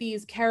make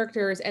these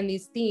characters and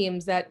these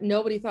themes that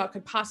nobody thought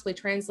could possibly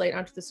translate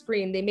onto the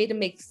screen. They made them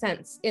make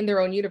sense in their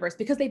own universe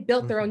because they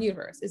built their own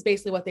universe, is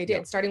basically what they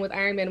did. Starting with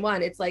Iron Man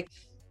 1, it's like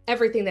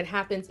everything that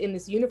happens in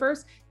this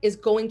universe is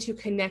going to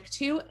connect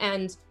to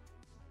and,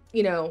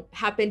 you know,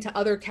 happen to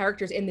other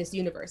characters in this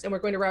universe, and we're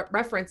going to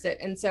reference it.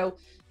 And so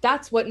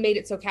that's what made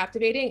it so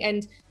captivating.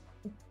 And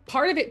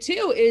part of it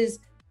too is,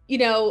 you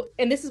know,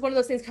 and this is one of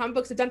those things comic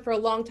books have done for a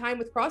long time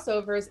with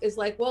crossovers, is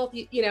like, well,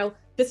 if you know,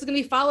 this is going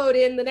to be followed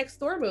in the next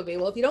Thor movie.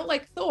 Well, if you don't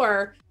like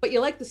Thor, but you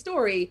like the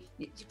story,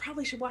 you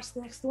probably should watch the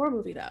next Thor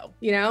movie though,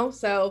 you know?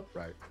 So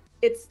right.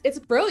 It's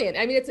brilliant.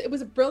 I mean, it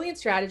was a brilliant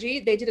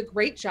strategy. They did a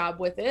great job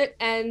with it.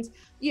 And,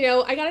 you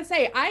know, I got to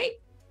say,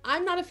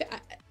 I'm not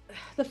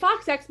the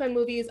Fox X-Men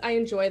movies, I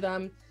enjoy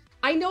them.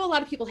 I know a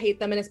lot of people hate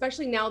them, and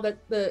especially now that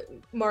the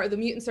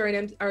mutants are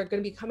going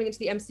to be coming into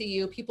the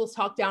MCU, people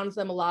talk down to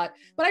them a lot.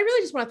 But I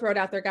really just want to throw it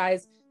out there,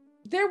 guys.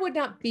 There would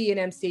not be an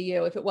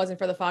MCU if it wasn't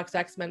for the Fox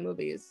X-Men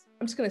movies.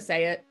 I'm just going to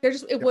say it.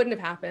 It wouldn't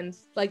have happened.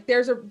 Like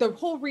the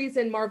whole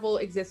reason Marvel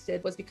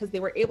existed was because they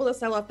were able to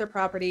sell off their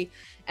property,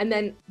 and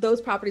then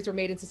those properties were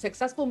made into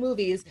successful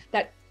movies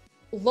that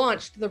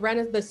launched the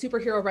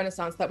superhero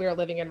renaissance that we are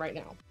living in right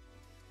now.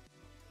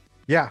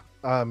 Yeah.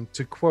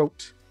 To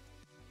quote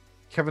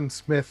Kevin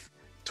Smith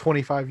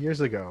 25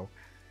 years ago,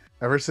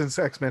 ever since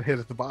X-Men hit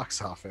at the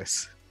box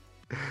office,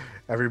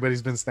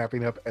 everybody's been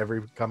snapping up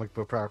every comic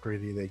book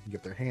property they can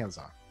get their hands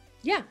on.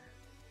 Yeah.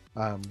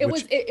 It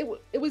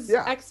was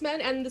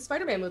X-Men and the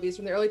Spider-Man movies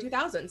from the early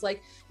 2000s.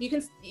 Like you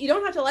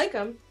don't have to like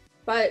them,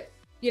 but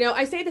you know,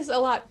 I say this a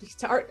lot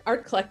to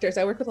art collectors.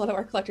 I work with a lot of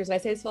art collectors, and I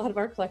say this to a lot of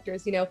art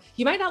collectors. You know,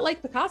 you might not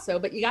like Picasso,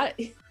 but you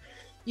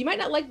might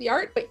not like the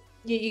art, but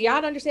you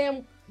got to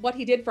understand what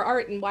he did for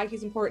art and why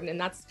he's important. And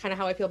that's kind of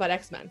how I feel about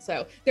X-Men.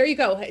 So there you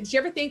go. Did you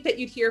ever think that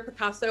you'd hear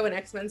Picasso and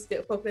X-Men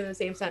spoken in the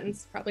same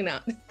sentence? Probably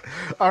not.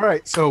 All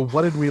right. So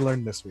what did we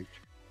learn this week?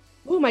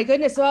 Oh my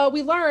goodness. Well,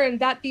 we learned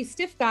that the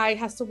stiff guy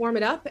has to warm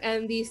it up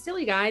and the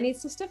silly guy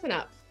needs to stiffen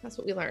up. That's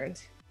what we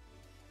learned.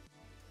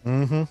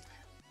 Mm-hmm.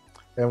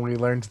 And we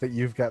learned that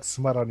you've got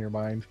smut on your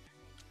mind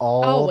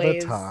all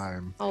the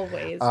time.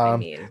 Always. I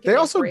mean, they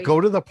also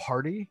go to the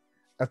party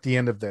at the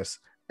end of this.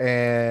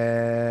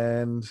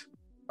 And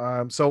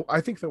so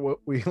I think that what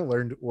we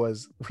learned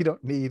was we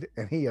don't need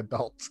any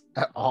adults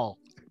at all.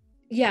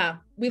 Yeah,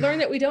 we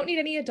learned that we don't need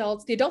any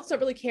adults. The adults don't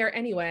really care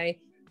anyway.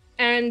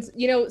 And,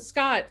 you know,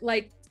 Scott,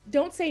 like,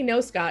 don't say no,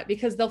 Scott,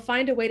 because they'll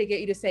find a way to get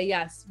you to say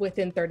yes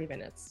within 30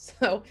 minutes.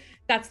 So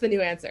that's the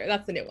new answer.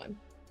 That's the new one.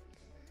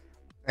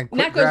 And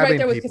that goes right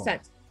there with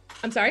consent.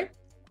 I'm sorry?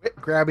 Quit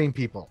grabbing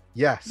people.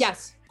 Yes.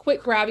 Yes.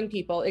 Quit grabbing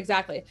people.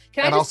 Exactly.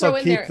 Can I just also throw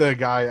in keep the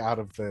guy out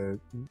of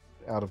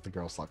the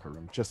girls' locker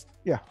room? Just,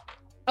 yeah.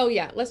 Oh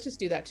yeah, let's just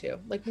do that too.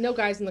 Like, no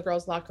guys in the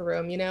girls' locker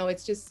room, you know,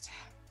 it's just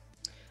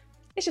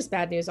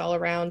bad news all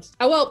around.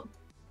 Oh, well,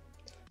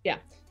 yeah.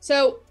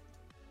 So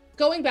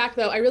going back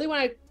though, I really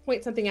want to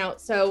point something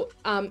out. So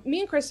me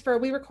and Christopher,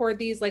 we record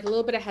these like a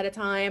little bit ahead of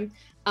time.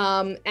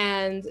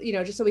 And, you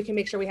know, just so we can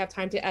make sure we have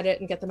time to edit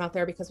and get them out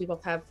there, because we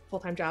both have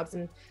full-time jobs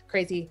and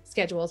crazy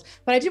schedules.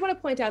 But I do want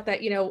to point out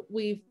that, you know,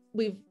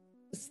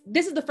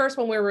 this is the first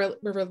one where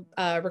we're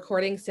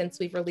recording since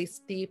we've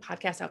released the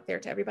podcast out there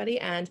to everybody.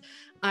 And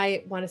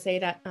I want to say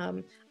that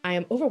I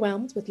am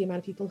overwhelmed with the amount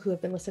of people who have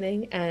been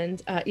listening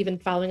and even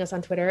following us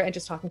on Twitter and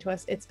just talking to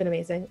us. It's been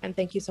amazing. And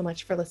thank you so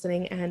much for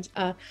listening. And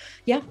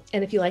yeah,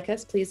 and if you like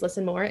us, please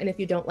listen more. And if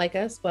you don't like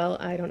us, well,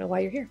 I don't know why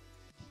you're here.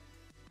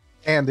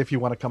 And if you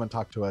want to come and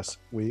talk to us,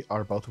 we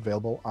are both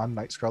available on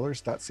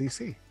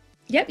nightscrollers.cc.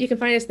 Yep, you can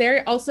find us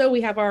there. Also,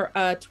 we have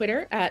our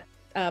Twitter at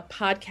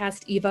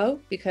Podcast Evo,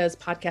 because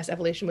Podcast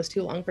Evolution was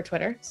too long for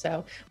Twitter.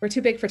 So we're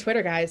too big for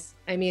Twitter, guys.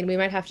 I mean, we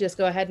might have to just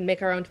go ahead and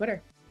make our own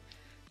Twitter.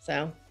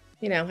 So,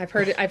 you know, I've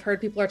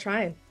heard people are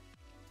trying.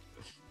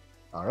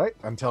 All right,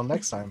 until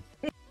next time.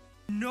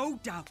 No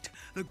doubt,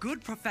 the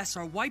good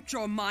professor wiped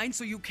your mind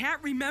so you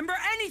can't remember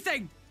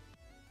anything.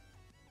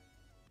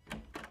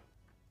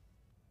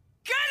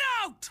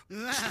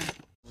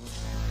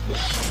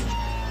 Ah.